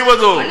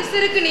தீர்ப்படைவதும்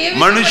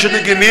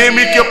மனுஷனுக்கு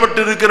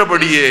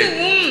நியமிக்கப்பட்டிருக்கிறபடியே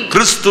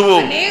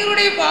கிறிஸ்துவும்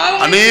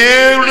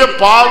அநேகருடைய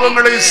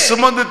பாவங்களை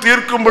சுமந்து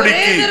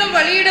தீர்க்கும்படிக்கு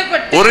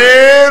ஒரே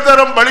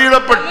தரம்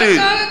பலியிடப்பட்டு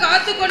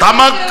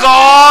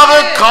தமக்காக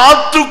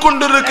காத்து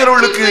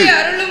கொண்டிருக்கிறவர்களுக்கு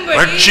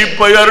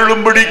ரட்சிப்பை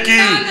அருளும்படிக்கு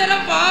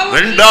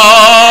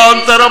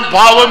இரண்டாம் தரம்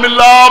பாவம்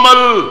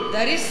இல்லாமல்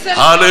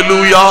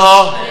ஹல்லேலூயா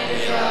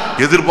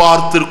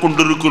எதிர்பார்த்து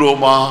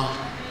கொண்டிருக்கிறோமா?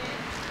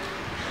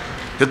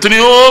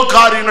 எத்தனையோ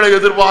காரியங்களை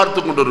எதிர்பார்த்து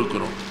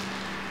கொண்டிருக்கிறோம்.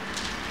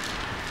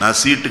 நான்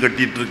சீட்டு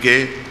கட்டிட்டு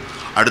இருக்கேன்,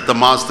 அடுத்த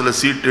மாசத்துல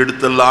சீட்டு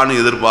எடுத்துடலான்னு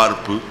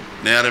எதிர்பார்ப்பு.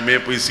 நேரமே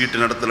போய்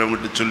சீட்டு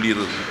நடத்துறவங்கிட்ட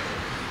சொல்லிடுறது,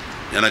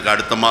 எனக்கு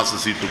அடுத்த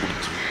மாசம் சீட்டு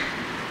கொடுத்து.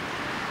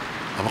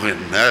 அவங்க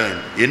என்ன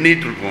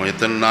எண்ணிட்டு இருக்கோம்,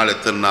 எத்தனை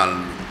நாள்.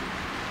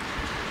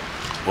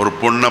 ஒரு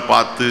பொண்ணை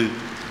பார்த்து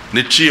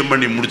நிச்சயம்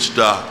பண்ணி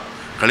முடிச்சுட்டா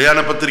கல்யாண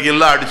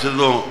பத்திரிகையெல்லாம்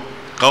அடிச்சதும்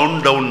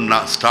கவுண்ட் டவுன்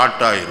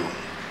ஸ்டார்ட் ஆயிரும்.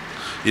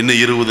 இன்னும்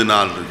 20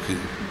 நாள் இருக்கு,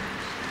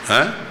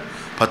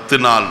 10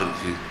 நாள்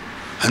இருக்கு,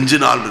 5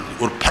 நாள் இருக்கு.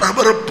 ஒரு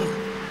பரபரப்பு.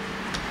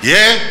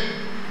 ஏன்?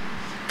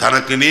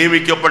 தனக்கு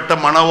நியமிக்கப்பட்ட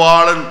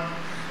மணவாளன்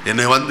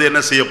என்னை வந்து என்ன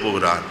செய்ய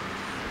போகிறான்?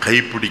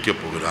 கைப்பிடிக்க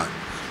போகிறான்.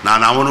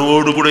 நான்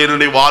அவனோடு கூட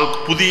என்னுடைய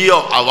புதிய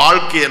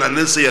வாழ்க்கையை நான்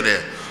என்ன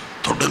செய்யறேன்?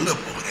 தொடங்க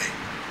போகிறேன்.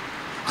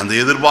 அந்த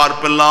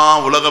எதிர்பார்ப்பெல்லாம்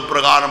உலக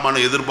பிரகாரமான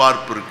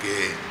எதிர்பார்ப்பு இருக்கு.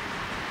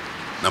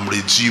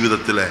 நம்முடைய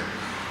ஜீவிதத்தில்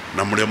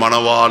நம்முடைய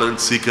மணவாளன்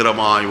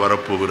சீக்கிரமாய்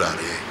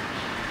வரப்போகிறாரே,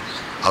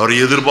 அவரை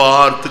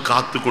எதிர்பார்த்து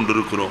காத்து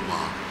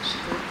கொண்டிருக்கிறோமா?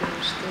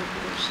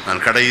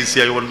 நான்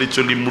கடைசியாக ஒன்றை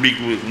சொல்லி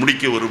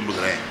முடிக்க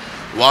விரும்புகிறேன்.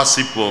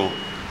 வாசிப்போம்.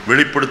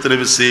 வெளிப்படுத்தின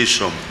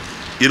விசேஷம்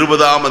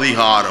 20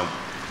 6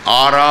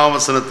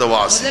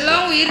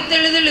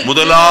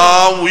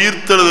 முதலாம்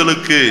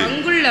உயிர்த்தெழுதலுக்கு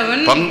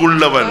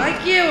பங்குள்ளவன்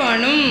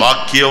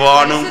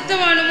பாக்கியவானும்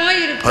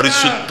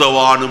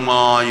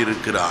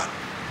பரிசுத்தவானுமாயிருக்கிறார்.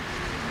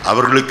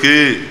 அவர்களுக்கு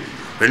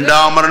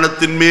இரண்டாம்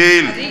மரணத்தின்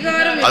மேல்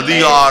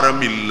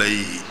அதிகாரம் இல்லை.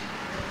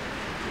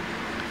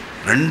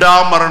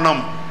 இரண்டாம்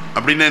மரணம்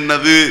அப்படின்னு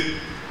என்னது?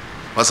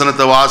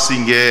 வசனத்தை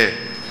வாசிங்க.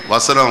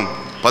 வசனம்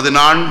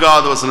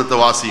 14 வசனத்தை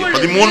வாசிங்க.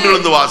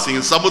 13 வாசிங்க.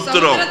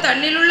 சமுத்திரம்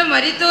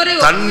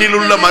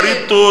தன்னிலுள்ள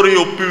மரித்தோரை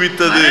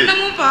ஒப்புவித்தது.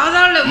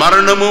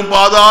 மரணமும்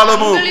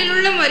பாதாளமும்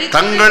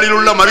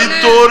தங்களிலுள்ள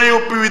மரித்தோரை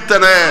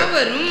ஒப்புவித்தன.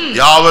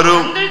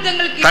 யாவரும்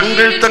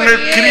தங்கள்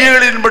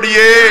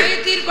கிரியைகளின்படியே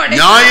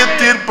நியாய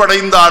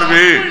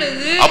தீர்ப்படைந்தார்கள்.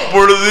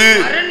 அப்பொழுது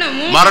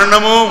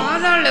மரணமும்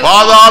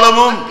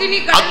பாதாளமும்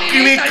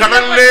அக்கினி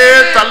கடல்லே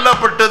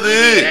தள்ளப்பட்டது.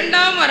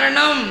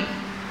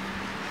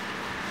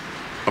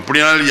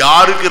 அப்படியானால்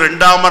யாருக்கு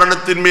இரண்டாம்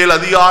மரணத்தின் மேல்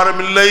அதிகாரம்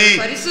இல்லை?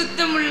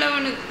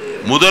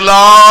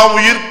 முதலாம்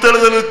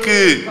உயிர்த்தெழுதலுக்கு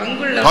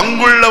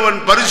பங்குள்ளவன்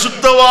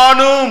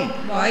பரிசுத்தவானும்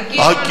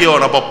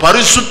பாக்கியவான். அப்ப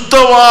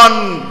பரிசுத்தவான்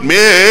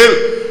மேல்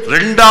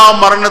இரண்டாம்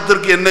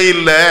மரணத்திற்கு என்ன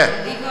இல்லை?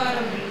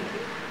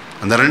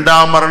 அந்த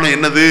இரண்டாம் மரணம்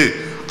என்னது?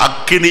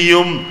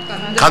 அக்கினியும்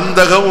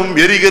கந்தகமும்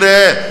எரிகிற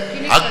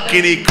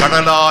அக்கினி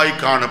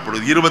கடலாய்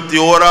காணப்படுது.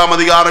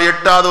 21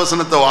 8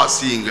 வசனத்தை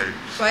வாசியுங்கள்.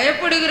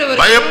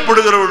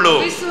 பயப்படுகிறவர்களோ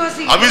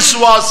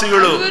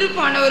அவிசுவாசிகளோ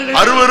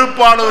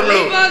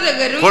அருவருப்பானவர்களோ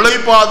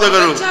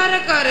கொலைபாதகரும்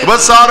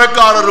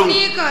விபசாரக்காரரும்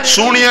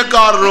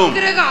சூனியக்காரரும்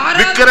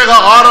விக்கிரக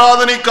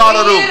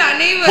ஆராதனைக்காரரும்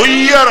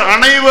பொய்யர்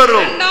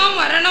அனைவரும்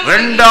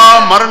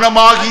இரண்டாம்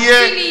மரணமாகிய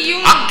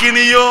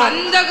அக்கினியும்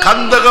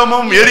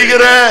கந்தகமும்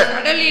எரிகிற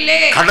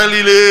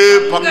கடலிலே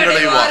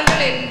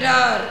பங்கடைவார்கள்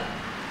என்றார்.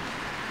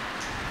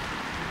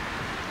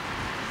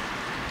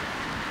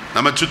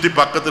 நம்ம சுத்தி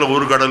பக்கத்துல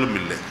ஒரு கடலும்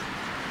இல்லை.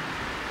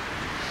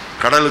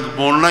 கடலுக்கு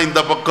போகணும்னா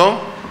இந்த பக்கம்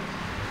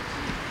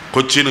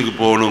கொச்சினுக்கு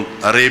போகணும்,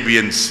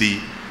 அரேபியன் சி,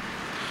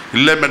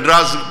 இல்லை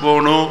மெட்ராஸுக்கு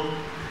போகணும்,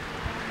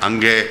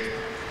 அங்கே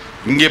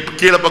இங்கே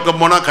கீழே பக்கம்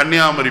போனால்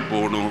கன்னியாகுமரி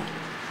போகணும்.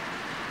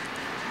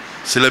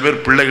 சில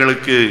பேர்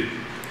பிள்ளைகளுக்கு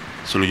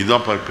சொல்லு,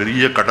 இதுதான்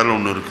பெரிய கடல்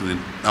ஒன்று இருக்குது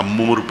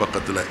நம்ம ஊர்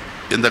பக்கத்தில்.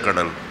 எந்த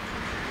கடல்?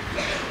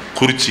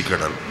 குறிச்சி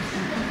கடல்.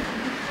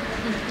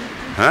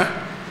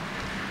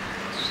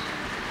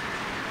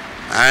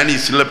 ஆனி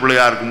சின்ன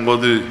பிள்ளையா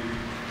இருக்கும்போது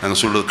நாங்கள்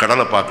சொல்கிறது,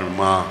 கடலை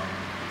பார்க்கணுமா?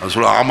 அது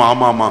சொல்ல, ஆமாம்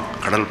ஆமாம் ஆமாம்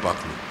கடல்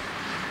பார்க்கணும்.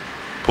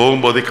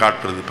 போகும்போதே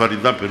காட்டுறது, பாரு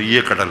இதுதான் பெரிய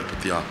கடல்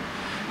பற்றியா.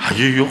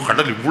 ஐயோ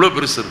கடல் இவ்வளோ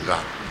பெருசு இருக்கா?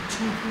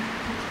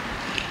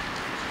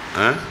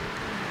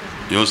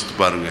 யோசித்து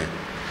பாருங்க.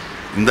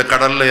 இந்த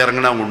கடலில்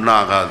இறங்கினா ஒன்றும்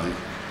ஆகாது.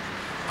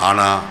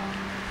 ஆனால்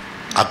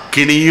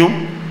அக்கினியும்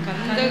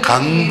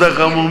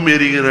கந்தகமும்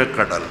எரிகிற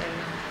கடல்,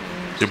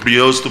 எப்படி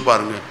யோசித்து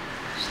பாருங்க.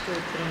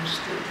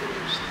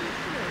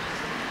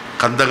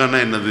 கந்தகம்னா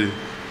என்னது?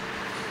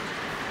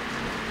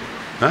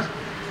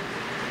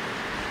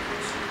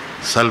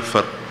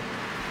 சல்ஃபர்,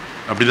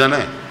 அப்படிதானே?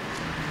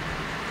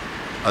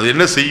 அது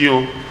என்ன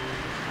செய்யும்?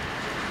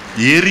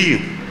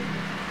 எரியும்.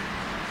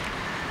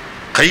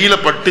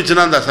 கையில்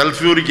பட்டுச்சுன்னா அந்த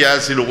சல்ஃபியூரிக்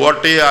ஆசிட்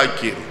ஓட்டையே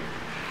ஆக்கிடும்.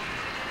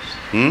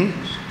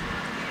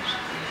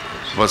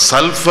 இப்போ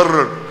சல்ஃபர்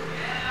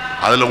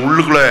அதில்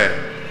உள்ளுக்குள்ள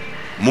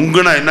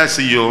முங்குனா என்ன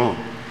செய்யும்?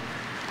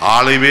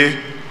 ஆளைவே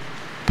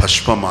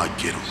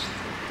பஷ்பமாக்கிடும்.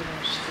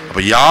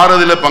 அப்போ யார்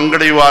அதில்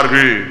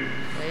பங்கடைவார்கள்?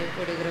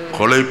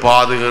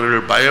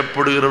 கொலைபாதகர்கள்,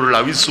 பயப்படுகிறவர்கள்,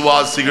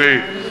 அவிசுவாசிகள்,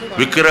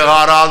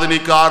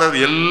 விக்கிரகாராதனைக்காரர்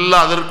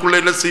எல்லாம் அதற்குள்ள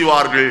என்ன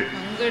செய்வார்கள்?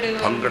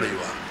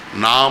 பங்கடைவார்.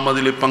 நாம்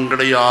அதில்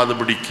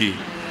பங்கடையாதபடிக்கு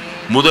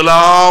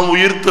முதலாம்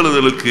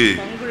உயிர்த்தெழுதலுக்கு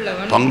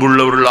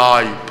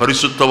பங்குள்ளவர்களாய்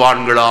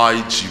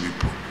பரிசுத்தவான்களாய்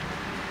ஜீவிப்போம்.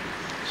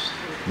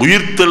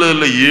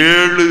 உயிர்த்தெழுதலில்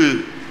 7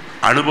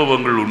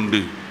 அனுபவங்கள்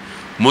உண்டு.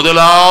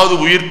 முதலாவது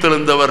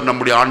உயிர்த்தெழுந்தவர்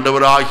நம்முடைய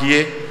ஆண்டவராகிய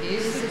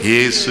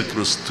இயேசு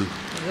கிறிஸ்து.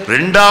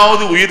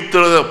 இரண்டாவது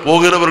உயிர்த்தெழ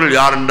போகிறவர்கள்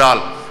யார்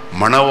என்றால்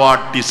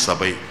மணவாட்டி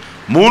சபை.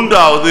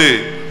 மூன்றாவது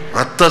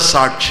இரத்த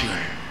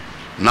சாட்சிகள்.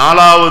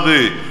 நாலாவது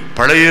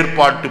பழைய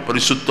ஏற்பாட்டு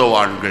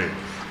பரிசுத்தவான்கள்.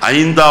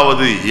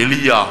 ஐந்தாவது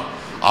எலியா.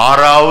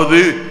 ஆறாவது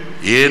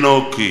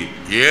ஏனோக்கு.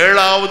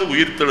 ஏழாவது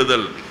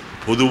உயிர்த்தெழுதல்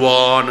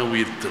பொதுவான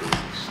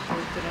உயிர்த்தெழுதல்.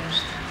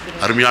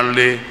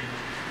 அருமையானே,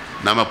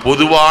 நம்ம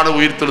பொதுவான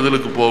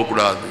உயிர்த்தெழுதலுக்கு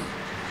போகக்கூடாது.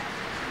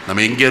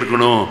 நம்ம எங்கே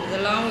இருக்கணும்?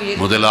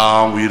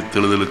 முதலாம்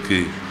உயிர்த்தெழுதலுக்கு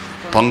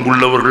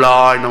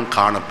பங்குள்ளவர்களாய் நாம்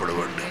காணப்பட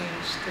வேண்டும்.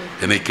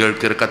 என்னை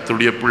கேட்கிற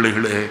கர்த்தருடைய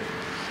பிள்ளைகளே,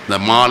 இந்த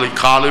மாலை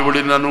காலை வழி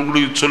நான்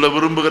உங்களுக்கு சொல்ல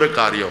விரும்புகிற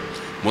காரியம்,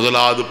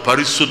 முதலாவது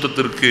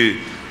பரிசுத்தத்திற்கு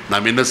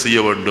நாம் என்ன செய்ய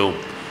வேண்டும்?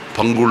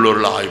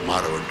 பங்குள்ளவர்களாய்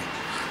மாற வேண்டும்.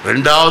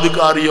 இரண்டாவது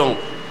காரியம்,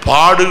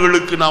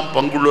 பாடுகளுக்கு நாம்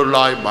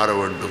பங்குள்ளவர்களாய் மாற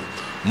வேண்டும்.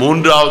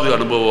 மூன்றாவது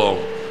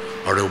அனுபவம்,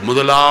 அவருடைய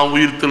முதலாம்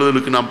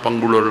உயிர்த்தெழுதலுக்கு நாம்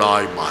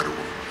பங்குள்ளவர்களாய்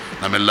மாறுவோம்.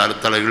 நம்ம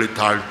எல்லாரும் தலைகளை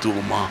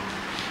தாழ்த்துவோமா?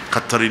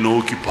 கர்த்தரை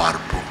நோக்கி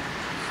பார்ப்போம்.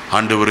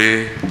 ஆண்டவரே,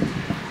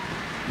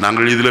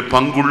 நாங்கள் இதில்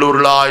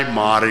பங்குள்ளவர்களாய்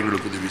மாற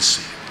எங்களுக்கு உதவி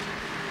செய்யும்.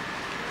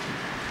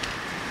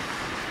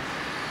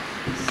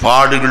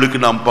 பாடுகளுக்கு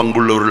நாம்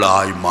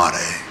பங்குள்ளவர்களாய் மாற,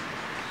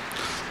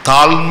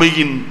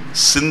 தாழ்மையின்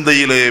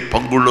சிந்தையிலே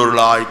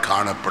பங்குள்ளவர்களாய்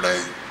காணப்பட,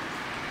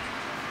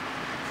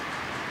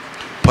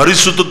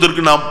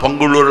 பரிசுத்தத்திற்கு நாம்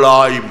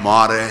பங்குள்ளவர்களாய்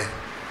மாற.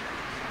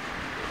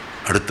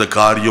 அடுத்த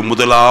காரியம்,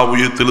 முதலாம்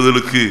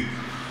உயிர்த்தெழுதலுக்கு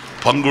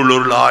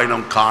பங்குள்ளவர்களாய்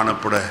நாம்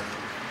காணப்பட,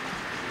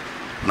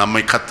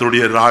 நம்மை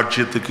கர்த்தருடைய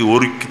ராஜ்யத்துக்கு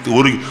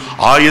ஒரு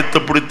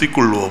ஆயத்தப்படுத்திக்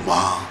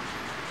கொள்வோமா?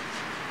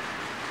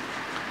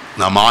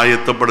 நாம்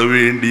ஆயத்தப்பட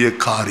வேண்டிய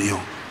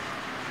காரியம்,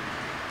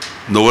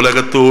 இந்த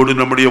உலகத்தோடு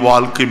நம்முடைய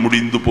வாழ்க்கை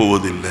முடிந்து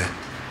போவதில்லை.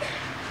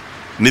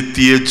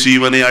 நித்திய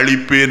ஜீவனை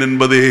அளிப்பேன்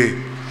என்பதே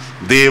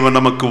தேவன்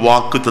நமக்கு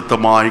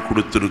வாக்குத்தத்தமாய்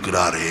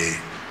கொடுத்திருக்கிறாரே.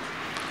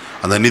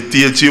 அந்த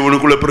நித்திய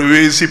ஜீவனுக்குள்ள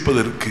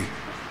பிரவேசிப்பதற்கு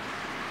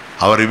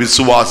அவரை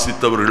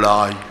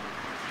விசுவாசித்தவர்களாய்,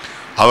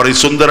 அவரை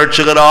சொந்த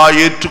ரட்சகராய்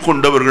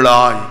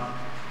ஏற்றுக்கொண்டவர்களாய்,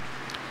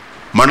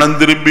 மனம்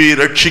திரும்பி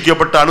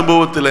ரட்சிக்கப்பட்ட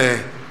அனுபவத்தில்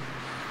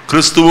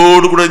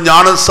கிறிஸ்துவோடு கூட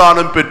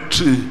ஞானஸ்நானம்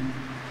பெற்று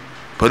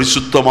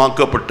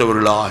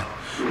பரிசுத்தமாக்கப்பட்டவர்களாய்,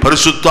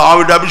 பரிசுத்த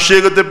ஆவியின்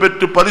அபிஷேகத்தை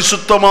பெற்று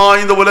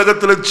பரிசுத்தமாய் இந்த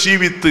உலகத்தில்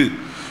ஜீவித்து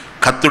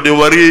கர்த்தருடைய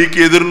வருகைக்கு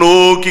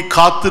எதிர்நோக்கி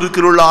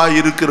காத்திருக்கிறவர்களாய்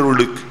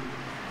இருக்கிறவர்களுக்கு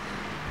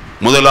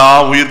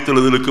முதலாம்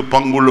உயிர்த்தெழுதலுக்கு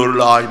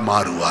பங்குள்ளவர்களாய்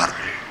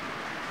மாறுவார்கள்.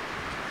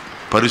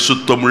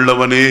 பரிசுத்தம்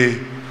உள்ளவனே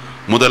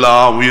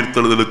முதலாம்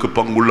உயிர்த்தெழுதலுக்கு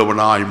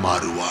பங்குள்ளவனாய்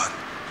மாறுவார்.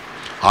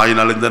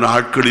 ஆயினால் இந்த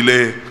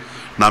நாட்களிலே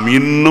நாம்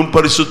இன்னும்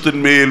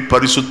பரிசுத்தின் மேல்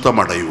பரிசுத்தம்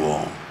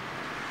அடைவோம்.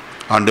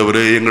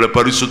 ஆண்டவரே எங்களை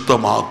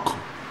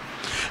பரிசுத்தமாக்கும்,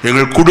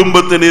 எங்கள்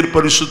குடும்பத்தை நீர்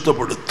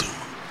பரிசுத்தப்படுத்தும்.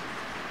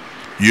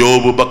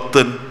 யோபு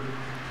பக்தன்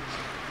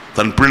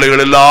தன்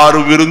பிள்ளைகள்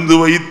எல்லாரும் விருந்து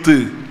வைத்து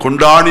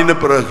கொண்டாடின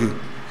பிறகு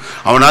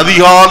அவன்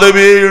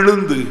அதிகாலவே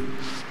எழுந்து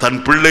தன்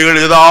பிள்ளைகள்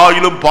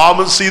ஏதாயிலும்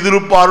பாவம்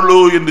செய்திருப்பார்களோ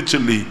என்று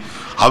சொல்லி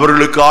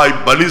அவர்களுக்காய்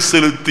பலி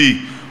செலுத்தி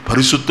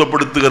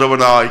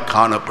பரிசுத்தப்படுத்துகிறவனாய்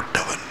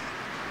காணப்பட்டவன்.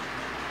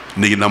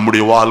 இன்னைக்கு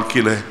நம்முடைய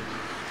வாழ்க்கையில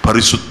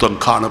பரிசுத்தம்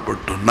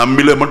காணப்பட்டும்,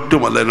 நம்மில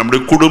மட்டுமல்ல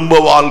நம்முடைய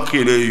குடும்ப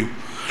வாழ்க்கையிலேயும்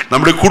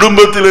நம்முடைய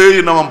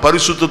குடும்பத்திலேயும் நம்ம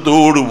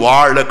பரிசுத்தத்தோடு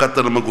வாழ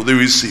கர்த்தர் நமக்கு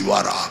உதவி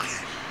செய்வாராக.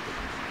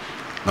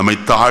 நம்மை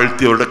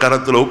தாழ்த்தி அவருடைய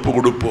கரத்தில் ஒப்பு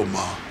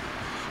கொடுப்போமா?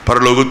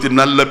 பரலோகத்தின்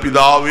நல்ல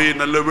பிதாவே,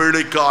 நல்ல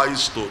வேளைக்காய்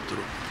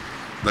ஸ்தோத்திரம்.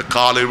 இந்த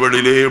காலை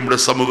வேளையிலே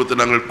நம்முடைய சமூகத்தை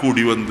நாங்கள்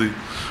கூடி வந்து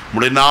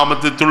உம்முடைய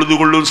நாமத்தை தொழுது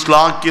கொள்ளும்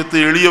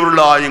ஸ்லாக்கியத்தை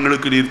எளியவர்களாய்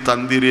எங்களுக்கு நீர்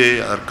தந்திரே,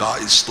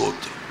 அதற்காய்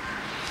ஸ்தோத்திரம்.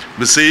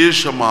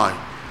 விசேஷமாய்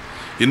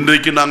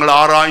இன்றைக்கு நாங்கள்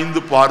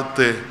ஆராய்ந்து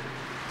பார்த்த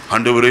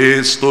ஆண்டவரே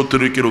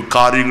ஸ்தோத்திரிக்கிறோம்,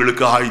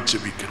 காரியங்களுக்கு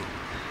ஆய்ச்சபிக்கிறோம்.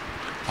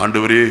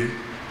 ஆண்டவரே,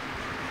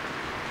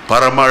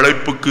 பரம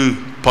அழைப்புக்கு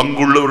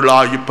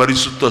பங்குள்ளவர்களாகி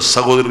பரிசுத்த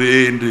சகோதரரே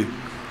என்று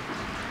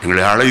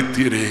எங்களை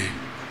அழைத்தீரே.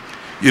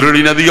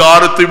 இருளின்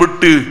அதிகாரத்தை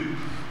விட்டு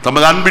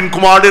தமது அன்பின்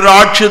குமாரனுடைய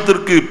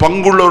ராஜ்யத்திற்கு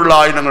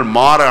பங்குள்ளவர்களாய் நாங்கள்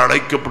மாற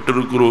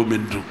அழைக்கப்பட்டிருக்கிறோம்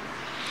என்றும்,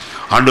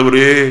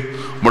 ஆண்டவரே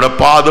உம்முடைய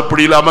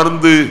பாதப்படியில்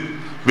அமர்ந்து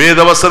வேத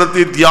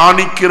வசனத்தை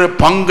தியானிக்கிற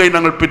பங்கை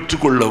நாங்கள்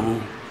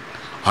பெற்றுக்கொள்ளவும்,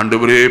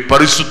 ஆண்டவரே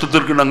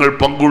பரிசுத்தத்திற்கு நாங்கள்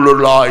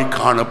பங்குள்ளவர்களாய்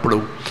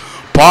காணப்படவும்,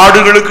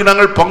 பாடுகளுக்கு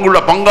நாங்கள்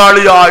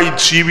பங்காளியாய்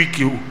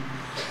ஜீவிக்கவும்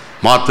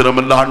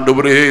மாத்திரமல்ல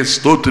ஆண்டவரே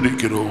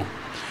ஸ்தோத்திரிக்கிறோம்.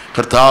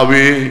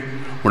 கர்த்தாவே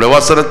உடைய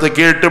வசனத்தை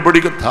கேட்டபடி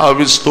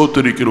கர்த்தாவே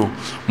ஸ்தோத்திரிக்கிறோம்.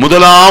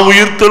 முதலாம்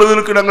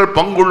உயிர்த்தெழுதலுக்கு நாங்கள்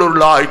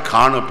பங்குள்ளவர்களாய்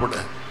காணப்பட,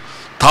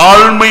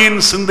 தாழ்மையின்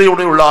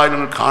சிந்தையுடையவர்களாய்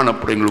நாங்கள்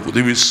காணப்பட எங்களுக்கு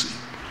உதவி செய்.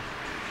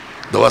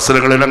 இந்த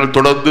வசனங்களை நாங்கள்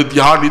தொடர்ந்து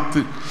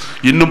தியானித்து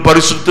இன்னும்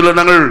பரிசுத்தத்தில்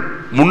நாங்கள்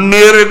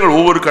முன்னேற எங்கள்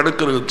ஒவ்வொரு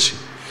கணக்கு வச்சு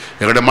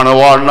எங்களுடைய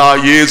மனவாழ்னா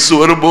இயேசு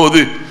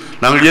வரும்போது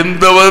நாங்கள்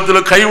எந்த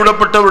விதத்தில்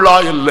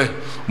கைவிடப்பட்டவர்களாய் அல்ல,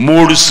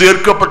 மூடு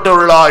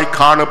சேர்க்கப்பட்டவர்களாய்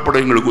காணப்பட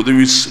எங்களுக்கு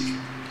உதவி செய்.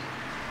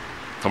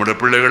 நம்முடைய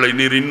பிள்ளைகளை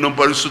நீர் இன்னும்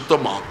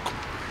பரிசுத்தமாக்கும்,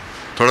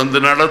 தொடர்ந்து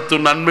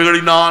நடத்தும்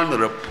நன்மைகளினால்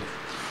நிரப்பும்.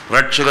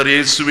 இரட்சகர்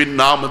இயேசுவின்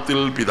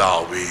நாமத்தில்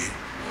பிதாவே,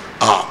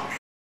 ஆமென்.